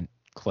 15-second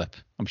clip.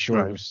 I'm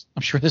sure Right.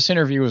 I'm sure this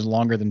interview was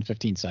longer than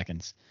 15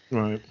 seconds.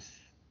 Right.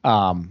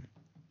 But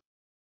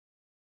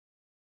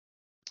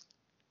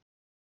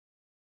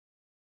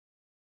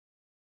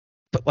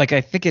like,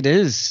 I think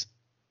it's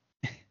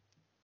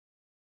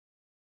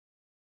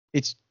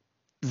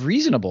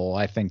reasonable,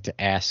 I think, to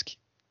ask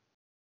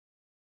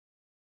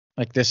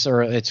like this,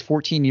 or it's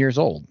 14 years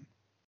old.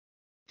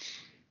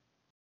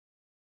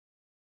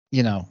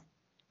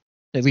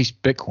 At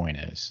least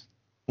Bitcoin is.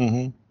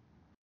 Mm-hmm.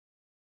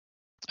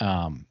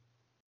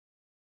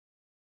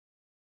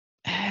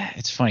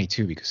 It's funny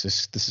too, because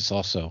this is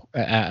also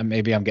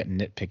maybe I'm getting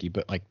nitpicky,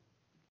 but like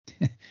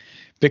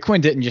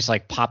Bitcoin didn't just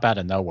like pop out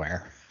of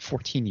nowhere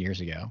 14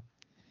 years ago.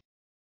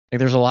 Like,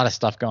 there's a lot of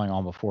stuff going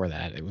on before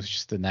that. It was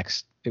just the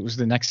next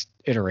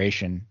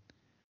iteration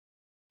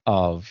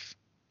of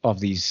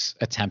these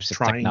attempts at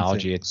Trying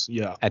technology things,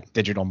 at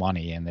digital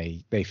money, and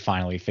they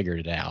finally figured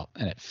it out,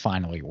 and it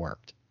finally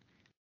worked.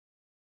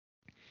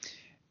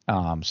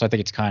 So I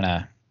think it's kind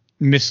of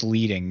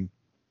misleading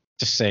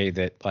to say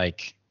that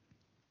like,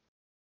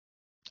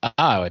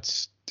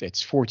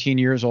 it's 14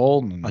 years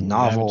old and a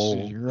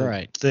novel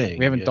right thing.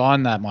 We haven't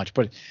done that much,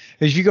 but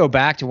if you go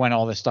back to when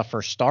all this stuff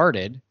first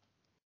started,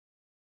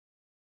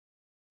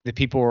 the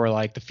people were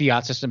like, the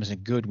fiat system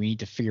isn't good. We need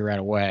to figure out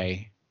a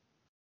way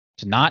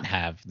to not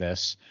have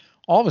this.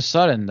 All of a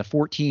sudden, the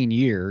 14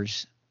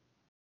 years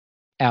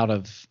out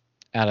of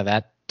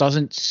that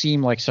doesn't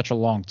seem like such a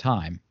long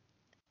time.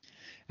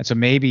 And so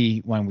maybe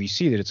when we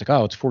see that, it's like,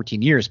 oh, it's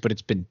 14 years, but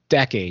it's been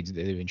decades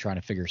that they've been trying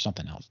to figure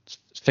something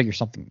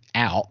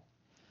out.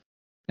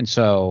 And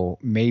so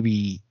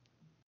maybe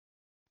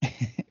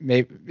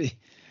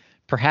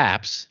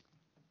perhaps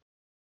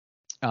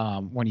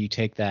when you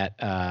take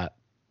that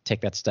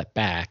step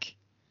back,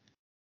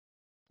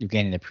 you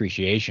gain an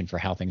appreciation for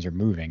how things are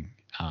moving.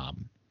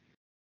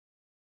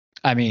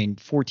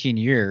 14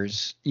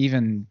 years,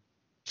 even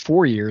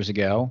 4 years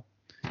ago,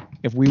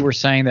 if we were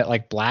saying that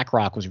like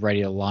BlackRock was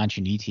ready to launch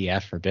an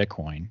ETF for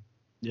Bitcoin,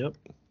 yep,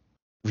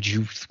 Would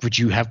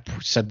you have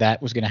said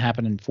that was going to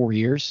happen in 4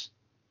 years?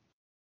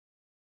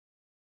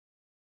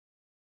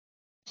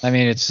 I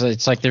mean, it's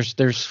like there's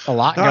a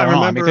lot No, going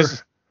on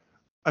because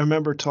I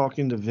remember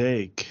talking to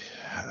Vake.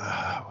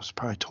 It was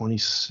probably 20.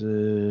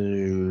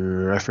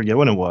 I forget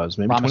when it was.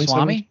 Maybe 27.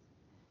 Ramaswamy.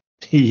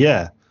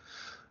 Yeah.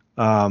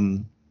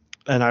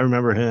 And I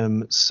remember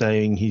him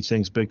saying he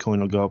thinks Bitcoin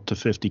will go up to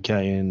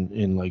 50K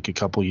in like a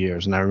couple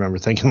years. And I remember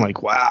thinking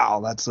like,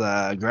 wow, that's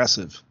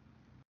aggressive.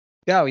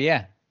 Oh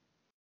yeah,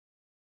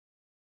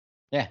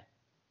 yeah.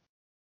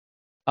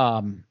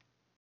 I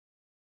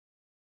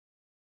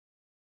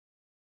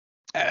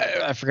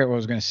forget what I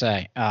was going to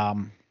say.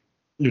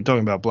 You're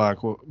talking about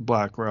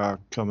BlackRock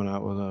coming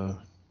out with a.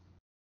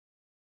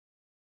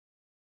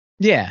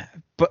 Yeah,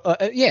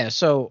 but yeah.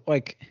 So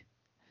like,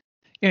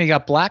 you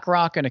got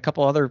BlackRock and a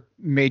couple other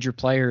major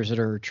players that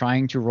are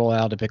trying to roll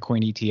out a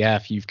Bitcoin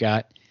ETF. You've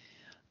got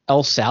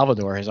El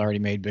Salvador has already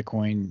made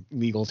Bitcoin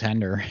legal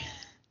tender,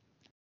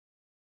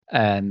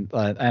 and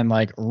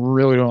like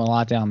really doing a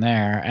lot down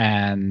there,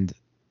 and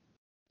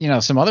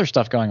some other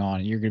stuff going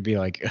on. You're gonna be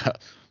like,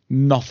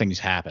 nothing's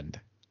happened.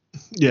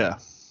 Yeah.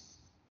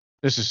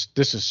 This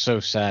is so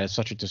sad. It's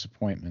such a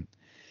disappointment.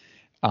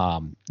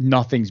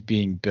 Nothing's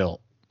being built.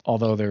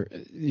 Although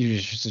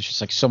there's just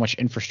like so much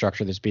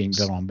infrastructure that's being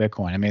built on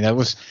Bitcoin. I mean, that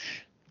was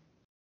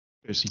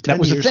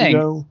the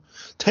thing.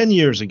 10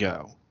 years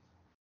ago,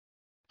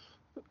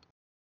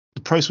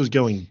 the price was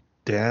going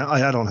down.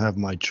 I don't have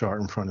my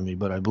chart in front of me,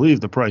 but I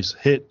believe the price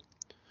hit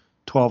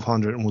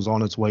 1,200 and was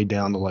on its way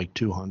down to like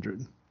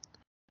 $200.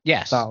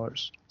 Yes.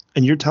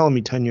 And you're telling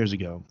me 10 years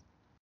ago,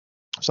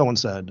 someone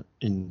said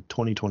in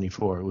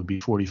 2024 it would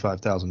be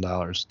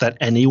 $45,000. That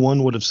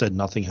anyone would have said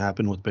nothing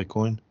happened with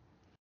Bitcoin?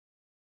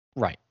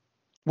 Right.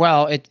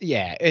 Well, it's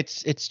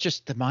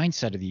just the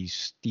mindset of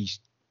these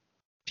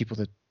people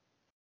that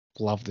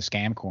love the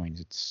scam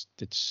coins.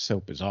 It's so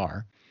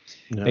bizarre.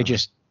 Yeah. They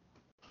just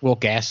will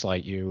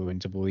gaslight you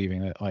into believing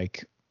that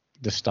like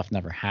this stuff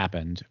never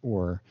happened,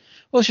 or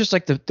it's just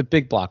like the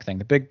big block thing.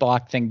 The big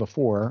block thing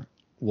before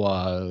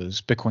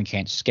was Bitcoin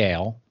can't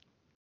scale,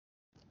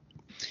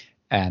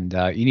 and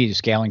you need a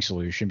scaling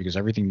solution because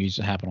everything needs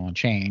to happen on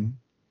chain.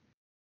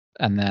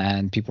 And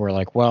then people were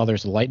like, well,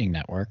 there's the Lightning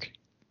Network.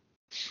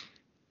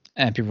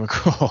 And people were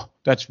like, oh,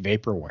 that's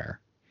vaporware.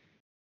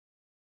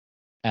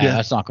 And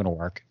that's not going to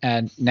work.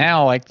 And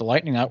now, like, the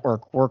Lightning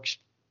Network works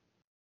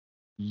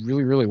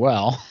really, really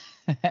well.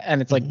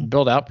 And it's, like,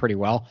 built out pretty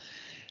well.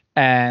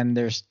 And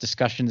there's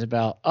discussions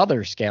about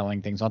other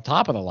scaling things on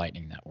top of the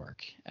Lightning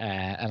Network.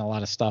 And a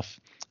lot of stuff,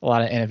 a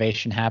lot of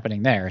innovation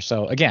happening there.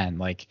 So, again,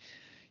 like,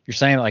 you're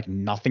saying, like,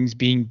 nothing's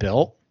being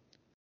built.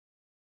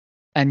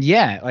 And,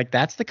 yeah, like,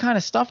 that's the kind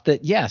of stuff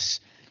that, yes,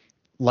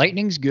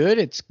 Lightning's good.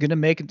 It's going to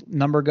make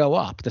number go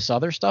up. This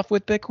other stuff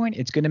with Bitcoin,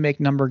 it's going to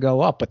make number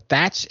go up. But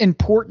that's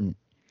important.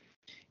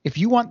 If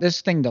you want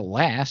this thing to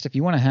last, if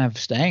you want to have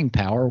staying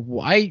power,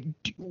 why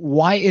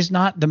is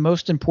not the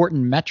most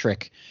important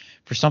metric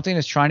for something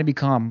that's trying to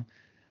become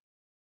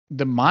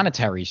the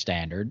monetary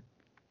standard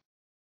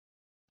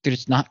that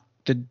it's not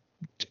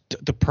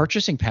the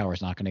purchasing power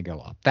is not going to go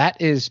up?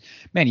 That is,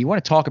 man, you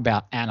want to talk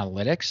about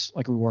analytics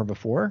like we were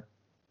before?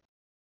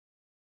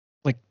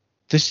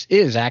 This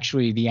is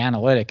actually the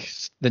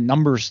analytics, the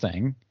numbers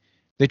thing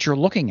that you're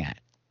looking at.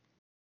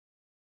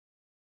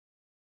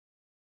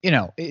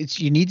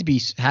 You need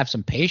to have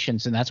some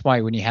patience, and that's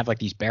why when you have like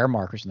these bear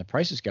markers and the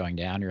price is going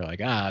down, you're like,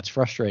 it's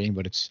frustrating,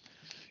 but it's,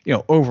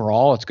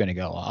 overall it's going to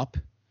go up.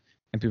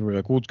 And people are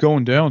like, well, it's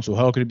going down, so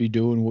how could it be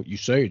doing what you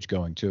say it's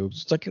going to?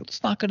 It's like,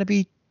 it's not going to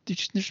be.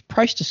 There's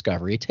price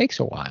discovery. It takes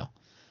a while.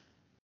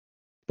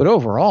 But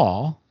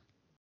overall,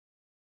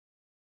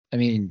 I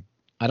mean,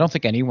 I don't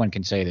think anyone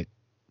can say that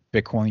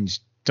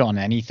Bitcoin's done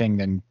anything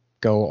than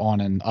go on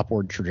an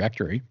upward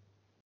trajectory.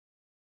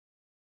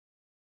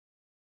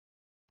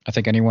 I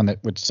think anyone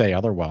that would say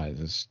otherwise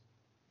is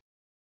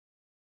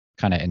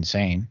kind of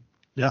insane.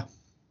 Yeah.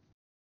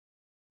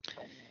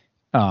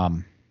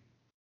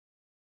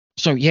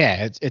 So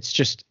yeah, it's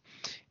just,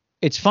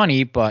 it's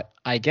funny, but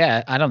I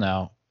don't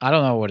know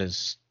what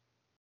is,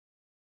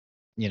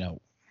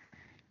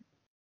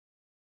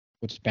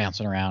 what's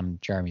bouncing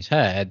around Jeremy's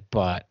head,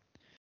 but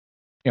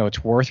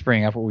it's worth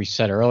bringing up what we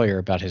said earlier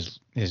about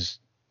his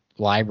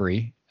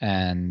library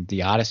and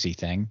the Odyssey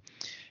thing.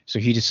 So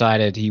he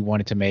decided he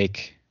wanted to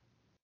make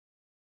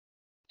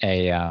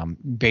a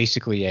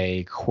basically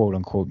a quote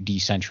unquote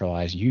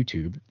decentralized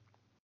YouTube,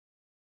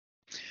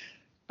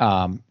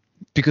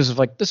 because of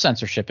like the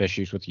censorship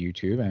issues with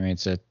YouTube. I mean,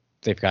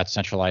 they've got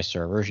centralized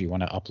servers. You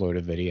want to upload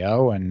a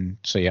video, and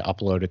so you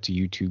upload it to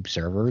YouTube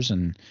servers,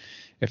 and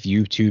if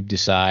YouTube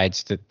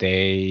decides that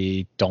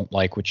they don't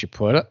like what you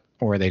put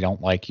or they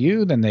don't like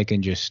you, then they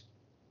can just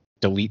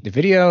delete the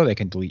video. They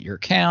can delete your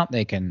account.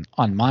 They can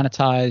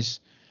unmonetize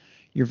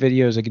your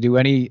videos. They can do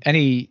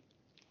any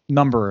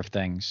number of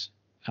things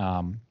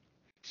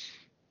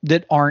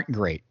that aren't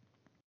great.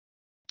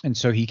 And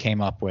so he came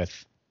up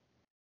with,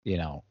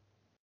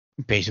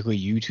 basically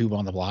YouTube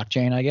on the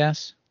blockchain, I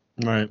guess.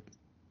 Right.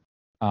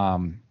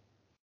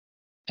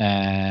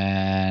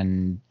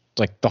 And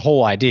like the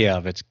whole idea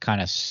of it's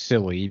kind of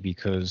silly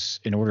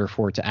because in order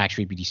for it to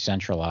actually be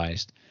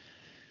decentralized,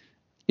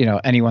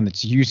 anyone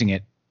that's using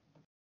it,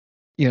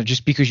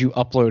 just because you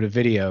upload a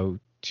video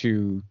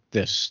to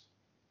this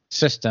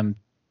system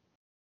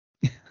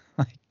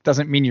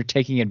doesn't mean you're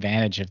taking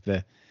advantage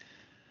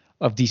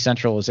of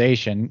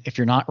decentralization. If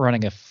you're not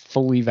running a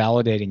fully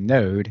validating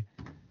node,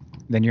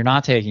 then you're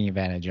not taking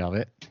advantage of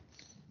it.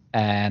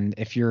 And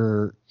if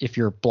your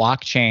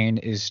blockchain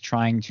is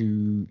trying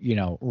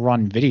to,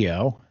 run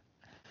video,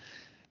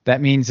 that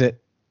means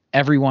that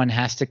everyone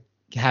has to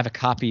have a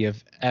copy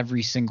of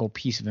every single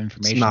piece of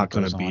information. It's not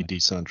going to be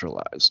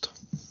decentralized.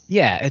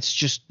 Yeah,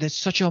 it's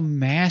such a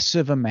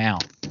massive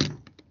amount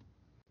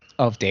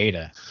of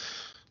data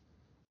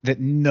that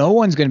no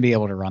one's going to be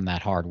able to run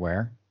that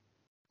hardware.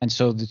 And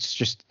so it's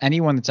just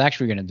anyone that's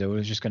actually going to do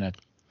it is just going to,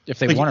 if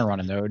they want to run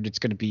a node, it's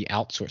going to be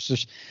outsourced.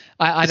 It's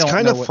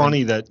kind of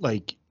funny that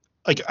like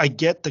I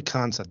get the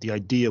concept. The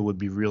idea would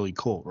be really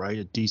cool, right?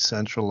 A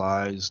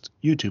decentralized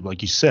YouTube,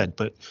 like you said.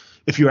 But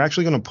if you're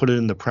actually going to put it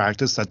into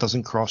practice, that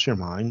doesn't cross your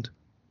mind.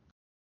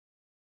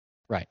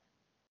 Right.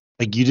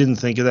 Like you didn't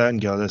think of that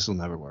and go, this will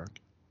never work.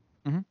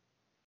 Mm-hmm.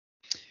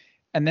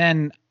 And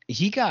then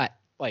he got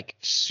like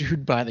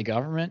sued by the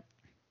government.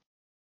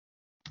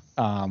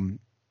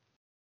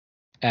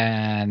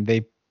 And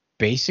they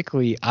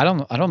basically, I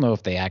don't know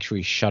if they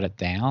actually shut it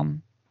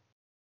down,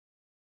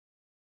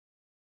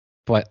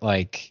 but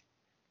like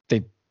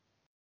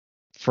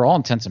for all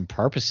intents and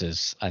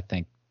purposes, I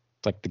think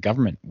like the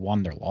government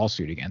won their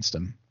lawsuit against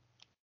him.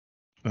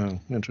 Oh,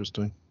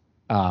 interesting.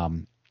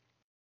 And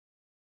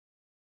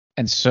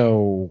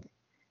so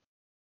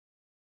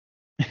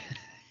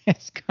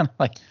it's kind of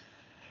like,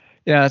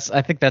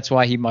 I think that's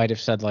why he might have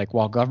said like,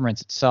 while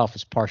government itself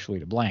is partially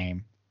to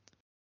blame.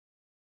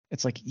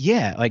 It's like,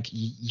 yeah, like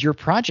your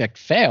project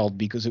failed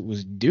because it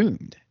was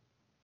doomed.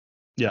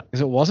 Yeah.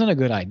 Because it wasn't a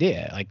good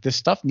idea. Like this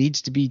stuff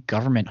needs to be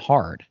government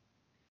hard.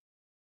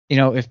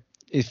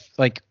 If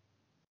like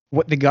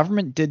what the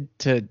government did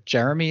to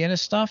Jeremy and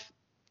his stuff,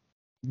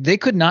 they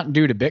could not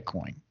do to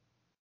Bitcoin.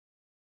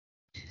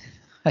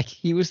 Like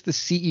he was the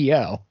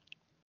CEO.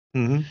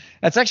 Mm-hmm.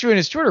 That's actually in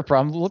his Twitter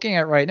profile. I'm looking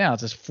at it right now.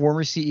 It says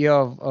former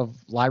CEO of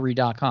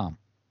Library.com.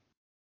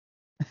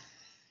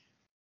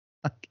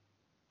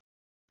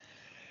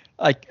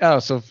 Like, oh,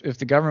 so if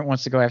the government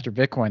wants to go after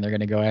Bitcoin, they're going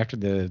to go after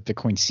the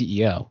Bitcoin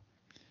CEO.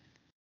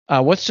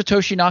 What's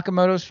Satoshi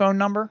Nakamoto's phone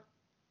number?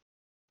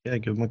 Yeah,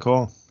 give him a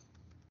call.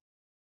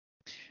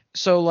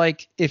 So,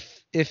 like,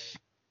 if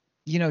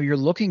you're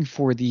looking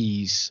for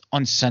these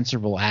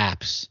uncensorable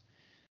apps,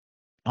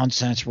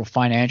 uncensorable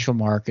financial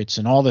markets,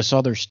 and all this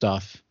other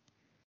stuff,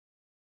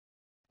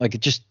 like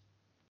it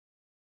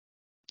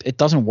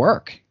doesn't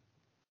work.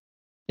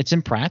 It's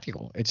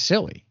impractical. It's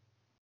silly,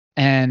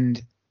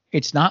 and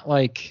it's not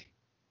like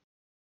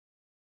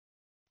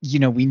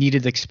we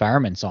needed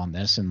experiments on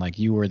this, and like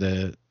you were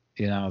the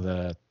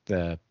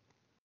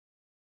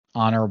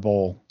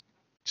honorable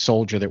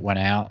soldier that went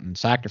out and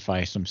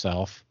sacrificed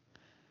himself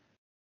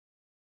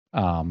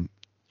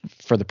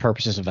for the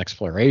purposes of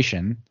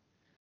exploration.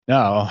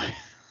 No,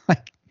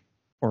 like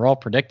we're all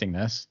predicting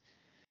this.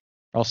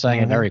 We're all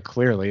saying it very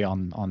clearly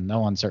on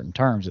no uncertain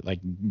terms that like,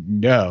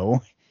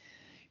 no,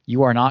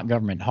 you are not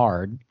government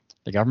hard.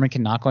 The government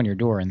can knock on your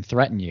door and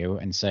threaten you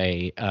and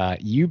say,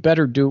 you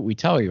better do what we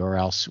tell you or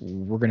else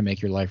we're going to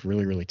make your life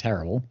really, really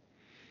terrible.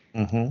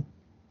 Mm-hmm.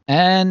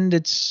 And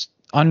it's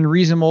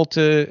unreasonable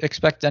to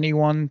expect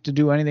anyone to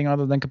do anything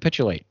other than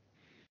capitulate.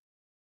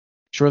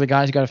 Sure, the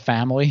guy's got a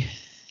family.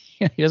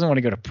 He doesn't want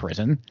to go to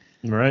prison.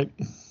 Right.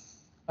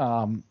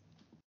 And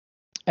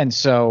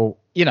so,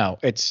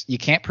 you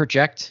can't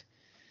project,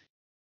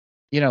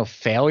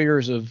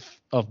 failures of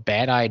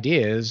bad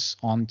ideas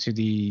onto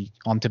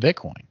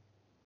Bitcoin.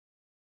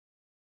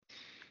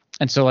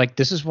 And so, like,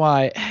 this is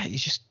why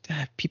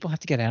people have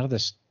to get out of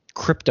this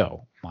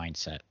crypto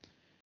mindset.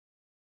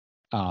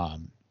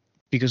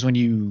 Because when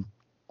you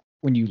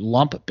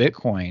lump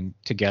Bitcoin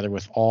together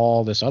with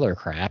all this other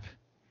crap,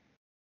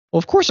 well,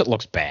 of course it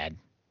looks bad.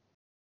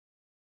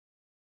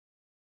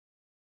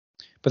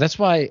 But that's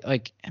why,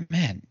 like,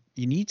 man,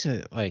 you need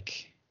to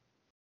like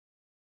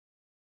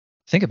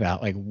think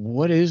about like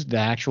what is the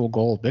actual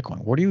goal of Bitcoin?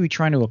 What are we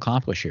trying to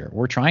accomplish here?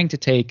 We're trying to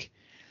take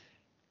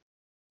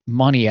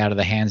money out of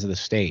the hands of the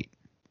state.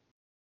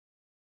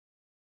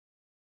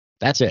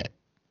 That's it.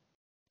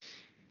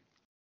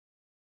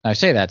 I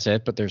say that's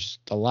it, but there's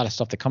a lot of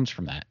stuff that comes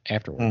from that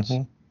afterwards.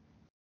 Mm-hmm.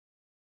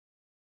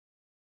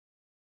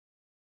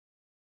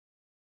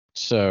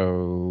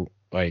 So,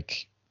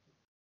 like,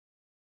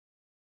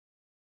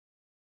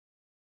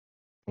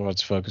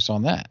 let's focus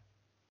on that.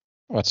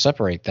 Let's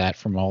separate that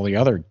from all the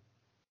other,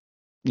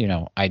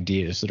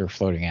 ideas that are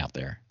floating out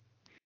there.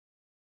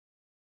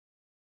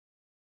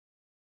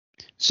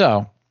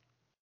 So,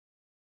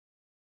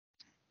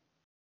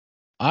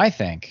 I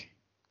think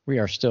we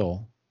are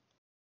still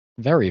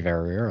very,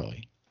 very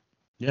early.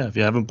 Yeah, if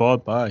you haven't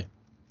bought, buy.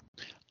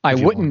 I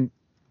wouldn't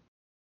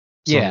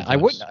Yeah, I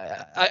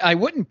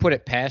wouldn't put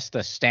it past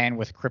the stand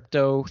with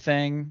crypto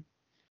thing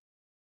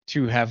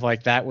to have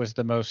like that was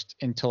the most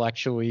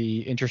intellectually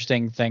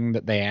interesting thing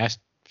that they asked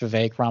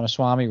Vivek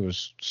Ramaswamy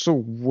was, so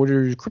what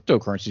are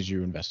cryptocurrencies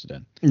you invested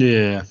in?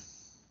 Yeah.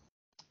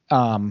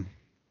 I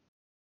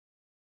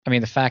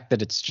mean, the fact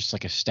that it's just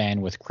like a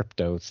stand with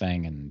crypto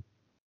thing and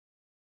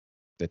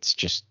it's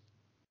just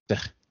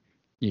it's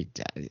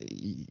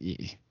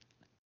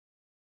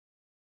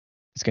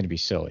going to be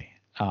silly.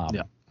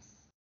 Yeah.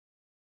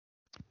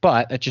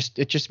 But it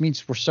just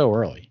means we're so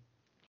early.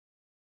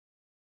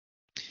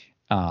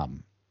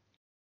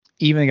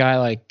 Even a guy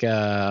like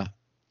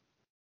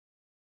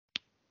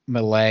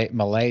Malay.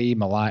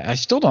 I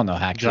still don't know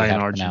actually Guy how in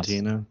to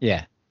Argentina. pronounce.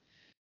 Yeah,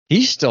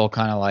 he's still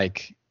kind of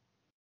like,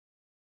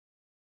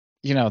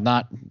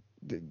 not.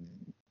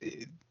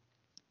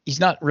 He's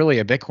not really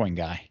a Bitcoin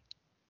guy.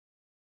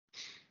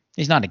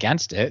 He's not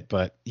against it,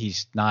 but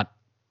he's not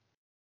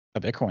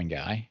a Bitcoin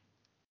guy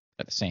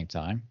at the same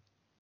time.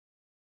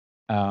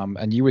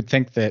 And you would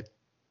think that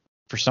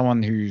for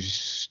someone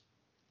who's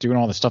doing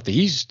all the stuff that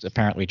he's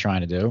apparently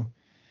trying to do,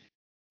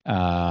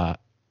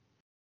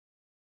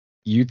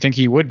 you'd think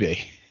he would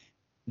be.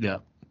 Yeah.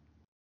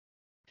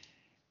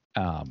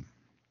 So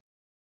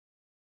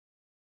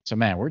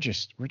man, we're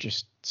just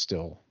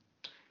still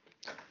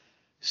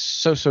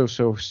so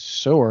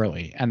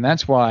early, and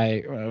that's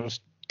why I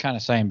was kind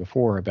of saying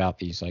before about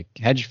these like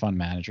hedge fund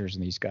managers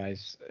and these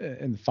guys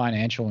in the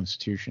financial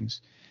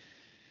institutions.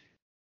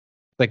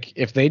 Like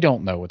if they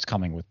don't know what's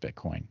coming with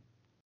Bitcoin,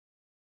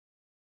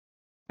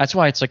 that's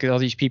why it's like all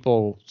these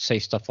people say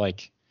stuff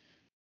like,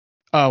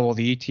 "Oh, well,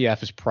 the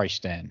ETF is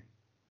priced in,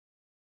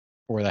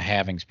 or the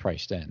halving's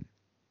priced in."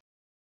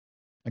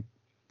 Like,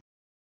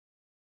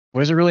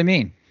 what does it really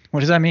mean?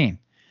 What does that mean?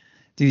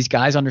 Do these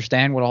guys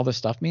understand what all this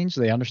stuff means?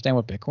 Do they understand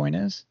what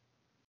Bitcoin is?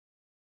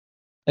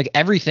 Like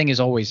everything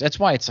is always. That's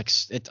why it's like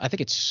I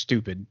think it's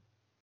stupid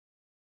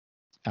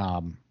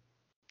to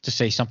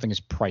say something is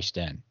priced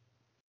in,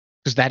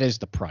 because that is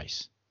the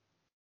price.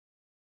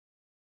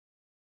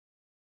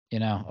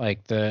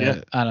 Like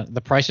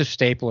the price of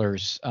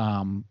staplers.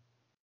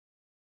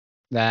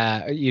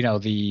 That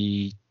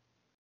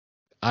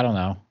I don't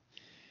know.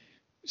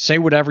 Say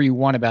whatever you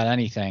want about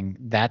anything.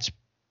 That's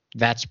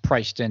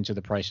priced into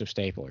the price of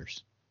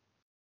staplers.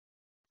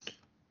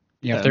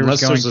 If there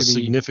unless there's a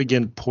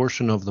significant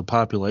portion of the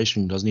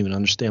population who doesn't even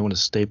understand what a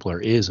stapler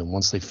is, and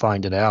once they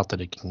find it out that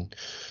they can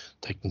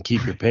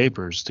keep your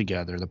papers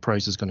together, the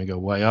price is going to go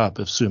way up,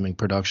 assuming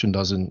production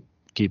doesn't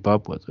keep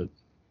up with it.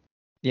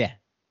 Yeah.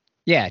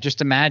 Just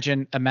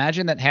imagine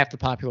that half the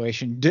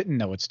population didn't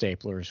know what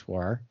staplers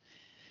were,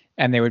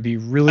 and they would be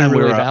really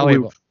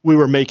valuable. We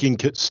were making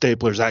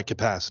staplers at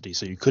capacity,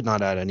 so you could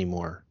not add any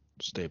more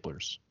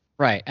staplers.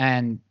 Right,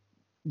 and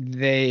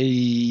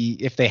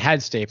if they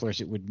had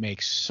staplers, it would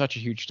make such a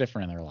huge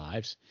difference in their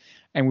lives.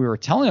 And we were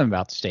telling them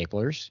about the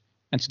staplers,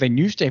 and so they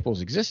knew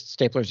staplers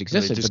existed,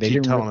 but they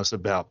didn't telling us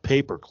about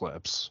paper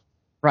clips.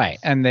 Right,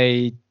 and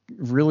they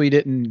really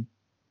didn't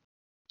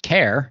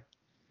care.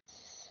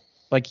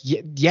 Like,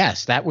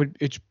 yes, that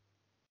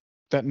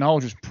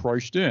knowledge is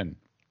priced in,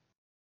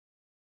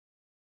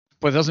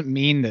 but it doesn't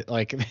mean that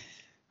like.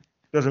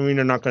 Doesn't mean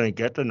they're not going to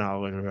get the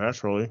knowledge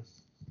eventually.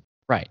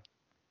 Right.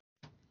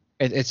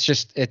 It's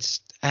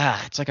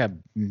like a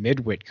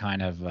midwit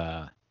kind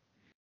of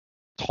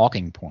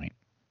talking point.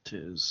 It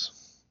is.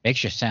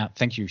 Makes you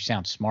think you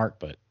sound smart,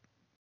 but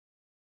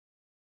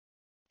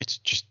it's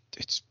just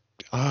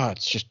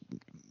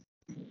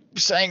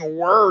saying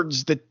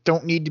words that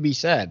don't need to be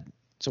said.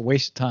 It's a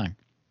waste of time.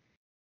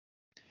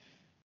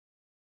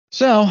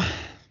 So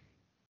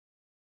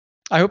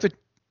I hope that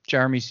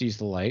Jeremy sees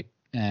the light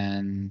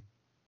and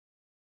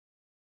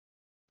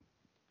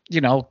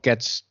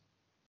gets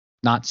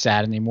not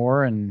sad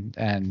anymore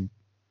and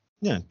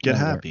get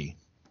happy.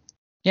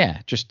 Yeah,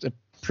 just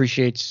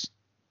appreciates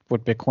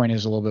what Bitcoin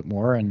is a little bit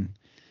more and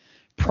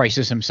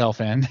prices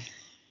himself in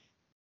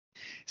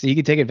so he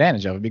can take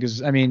advantage of it.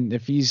 Because I mean,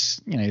 if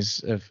he's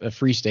he's a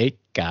free state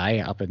guy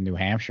up in New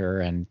Hampshire,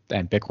 and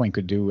Bitcoin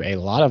could do a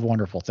lot of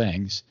wonderful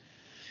things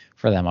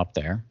for them up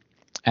there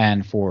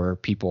and for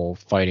people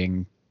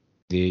fighting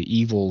the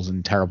evils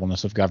and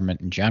terribleness of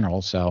government in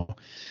general. So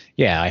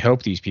yeah, I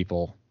hope these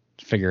people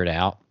figure it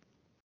out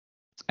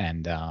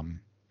and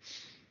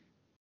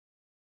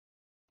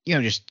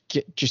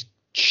just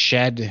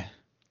shed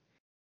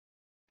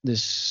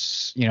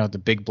this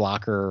the big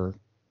blocker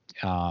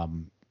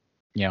altcoin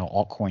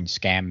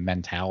scam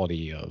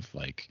mentality of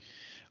like,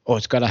 oh,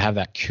 it's got to have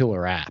that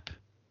killer app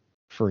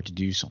for it to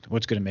do something.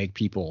 What's going to make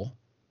people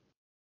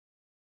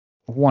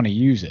want to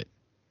use it?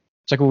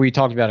 It's like what we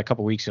talked about a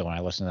couple weeks ago when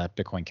I listened to that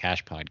Bitcoin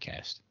Cash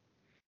podcast,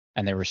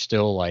 and they were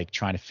still like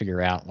trying to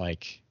figure out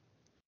like,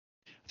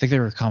 I think they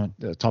were talking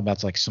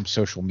about like some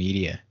social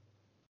media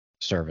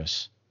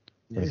service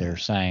where they're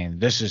saying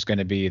this is going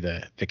to be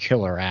the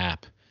killer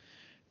app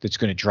that's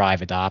going to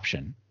drive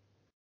adoption.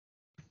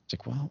 It's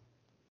like, well,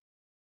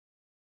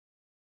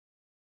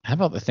 how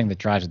about the thing that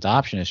drives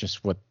adoption is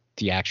just what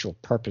the actual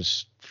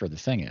purpose for the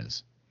thing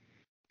is?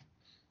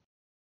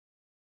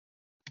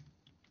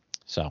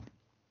 So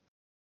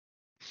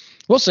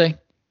we'll see.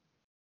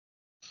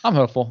 I'm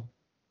hopeful.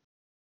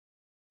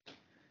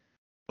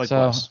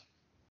 Likewise.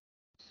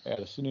 Yeah,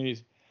 the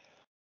sneeze.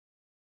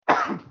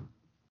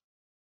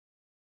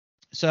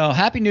 So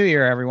happy New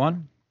Year,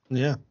 everyone.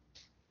 Yeah.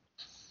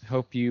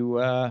 Hope you.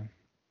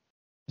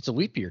 It's a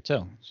leap year too,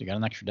 so you got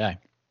an extra day.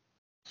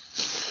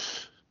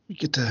 We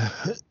get to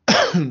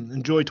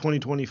enjoy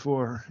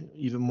 2024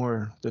 even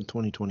more than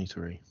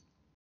 2023.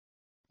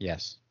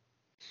 Yes.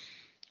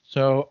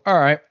 So, all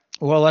right.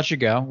 Well, I'll let you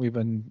go. We've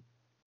been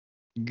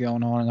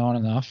going on and on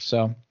enough.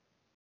 So,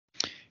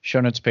 show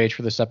notes page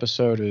for this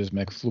episode is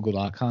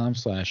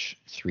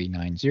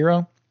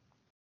mcflugel.com/390.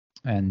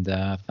 And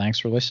thanks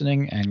for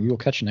listening, and we will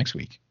catch you next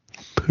week.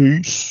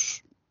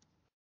 Peace.